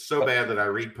 It's so bad that I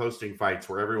read posting fights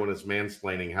where everyone is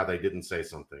mansplaining how they didn't say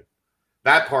something.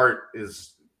 That part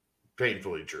is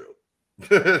painfully true.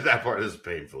 That part is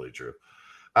painfully true.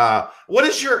 What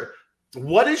is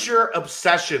your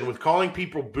obsession with calling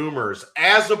people boomers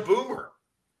as a boomer?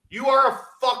 You are a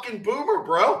fucking boomer,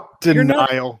 bro.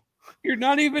 Denial. You're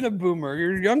not even a boomer.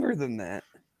 You're younger than that.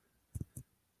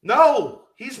 No,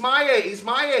 he's my age. He's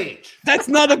my age. That's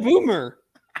not a boomer.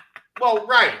 Well,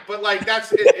 right, but like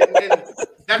that's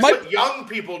what young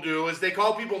people do is they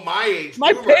call people my age.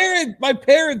 My boomers.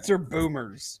 parents are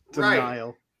boomers. Denial.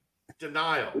 Right.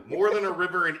 Denial. More than a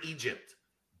river in Egypt,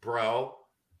 bro.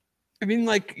 I mean,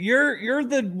 like you're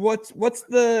the what's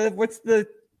the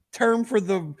term for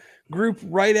the group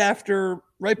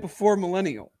right before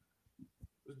millennial?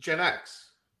 Gen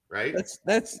X, right?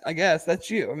 That's I guess that's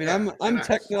you. I mean, Yeah,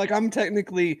 I'm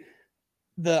technically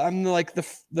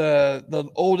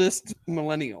the oldest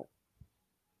millennial.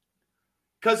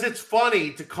 Because it's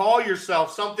funny to call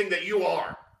yourself something that you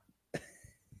are.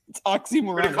 It's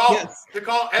oxymoronic. To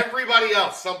call everybody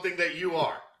else something that you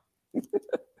are.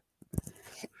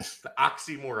 The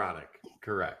oxymoronic,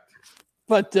 correct.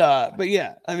 But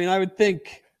yeah, I mean, I would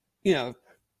think,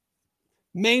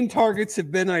 main targets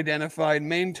have been identified.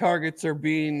 Main targets are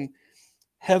being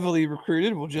heavily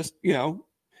recruited. We'll just, you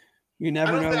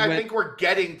never know. I think we're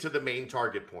getting to the main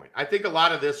target point. I think a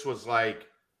lot of this was like,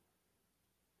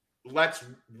 let's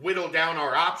whittle down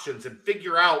our options and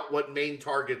figure out what main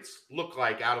targets look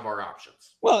like out of our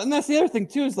options. Well, and that's the other thing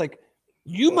too, is like,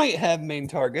 you might have main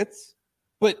targets,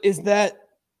 but is that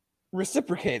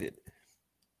reciprocated?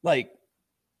 Like,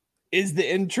 is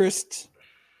the interest,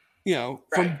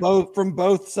 from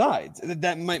both sides?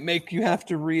 That might make you have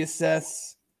to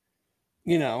reassess,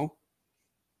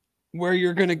 where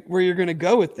you're gonna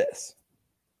go with this.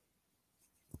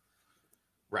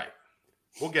 Right.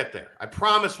 We'll get there. I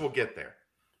promise we'll get there.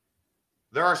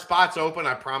 There are spots open.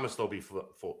 I promise they'll be filled.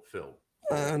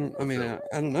 I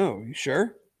don't know. You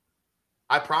sure?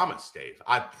 I promise, Dave.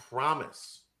 I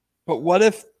promise. But what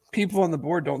if people on the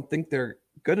board don't think they're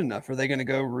good enough? Are they going to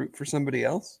go root for somebody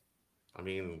else? I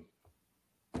mean,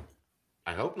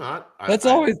 I hope not.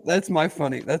 That's my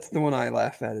funny. That's the one I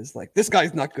laugh at is like, this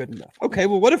guy's not good enough. Okay,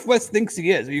 well, what if Wes thinks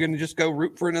he is? Are you going to just go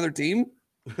root for another team?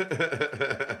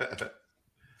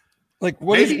 Like,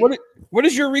 what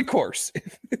is your recourse?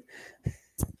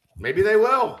 Maybe they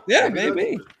will. Yeah,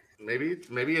 maybe.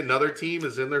 Maybe another team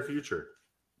is in their future.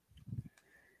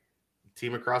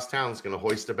 Team across town is going to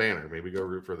hoist a banner. Maybe go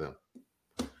root for them.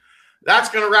 That's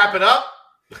going to wrap it up.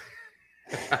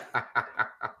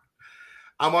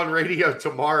 I'm on radio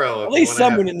tomorrow. At least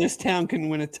someone in this town can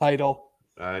win a title.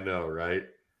 I know, right?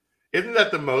 Isn't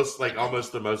that the most, like,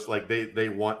 almost the most, like, they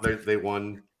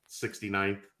won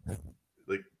 69th?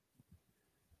 Like,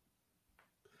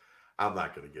 I'm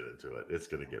not going to get into it. It's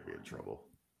going to get me in trouble.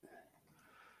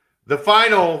 The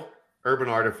final Urban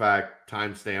Artifact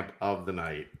timestamp of the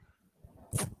night.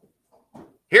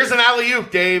 Here's an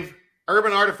alley-oop, Dave.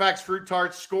 Urban Artifacts Fruit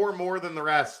Tarts score more than the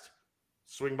rest.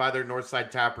 Swing by their Northside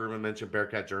Tap Room and mention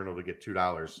Bearcat Journal to get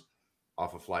 $2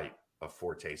 off a flight of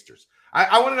 4 tasters.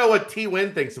 I want to know what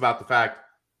T-Win thinks about the fact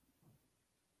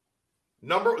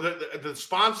the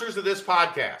sponsors of this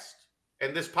podcast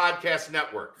and this podcast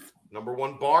network. Number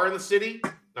 1 bar in the city.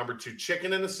 Number 2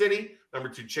 chicken in the city. Number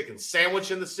 2 chicken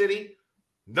sandwich in the city.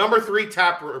 Number 3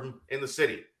 tap room in the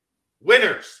city.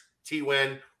 Winners,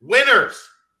 T-Win. Winners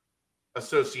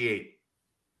associate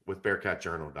with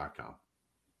BearcatJournal.com.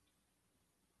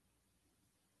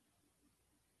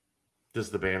 Does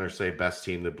the banner say best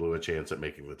team that blew a chance at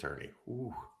making the tourney?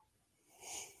 Ooh.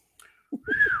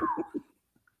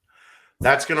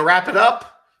 That's going to wrap it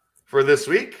up for this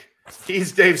week.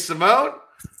 He's Dave Simone.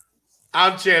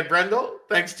 I'm Chad Brendel.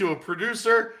 Thanks to a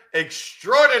producer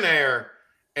extraordinaire,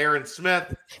 Aaron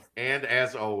Smith. And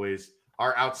as always,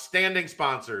 our outstanding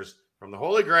sponsors from the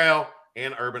Holy Grail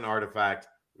and Urban Artifact.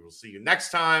 We will see you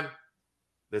next time.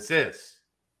 This is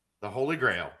the Holy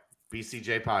Grail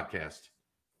BCJ podcast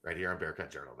right here on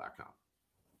BearcatJournal.com.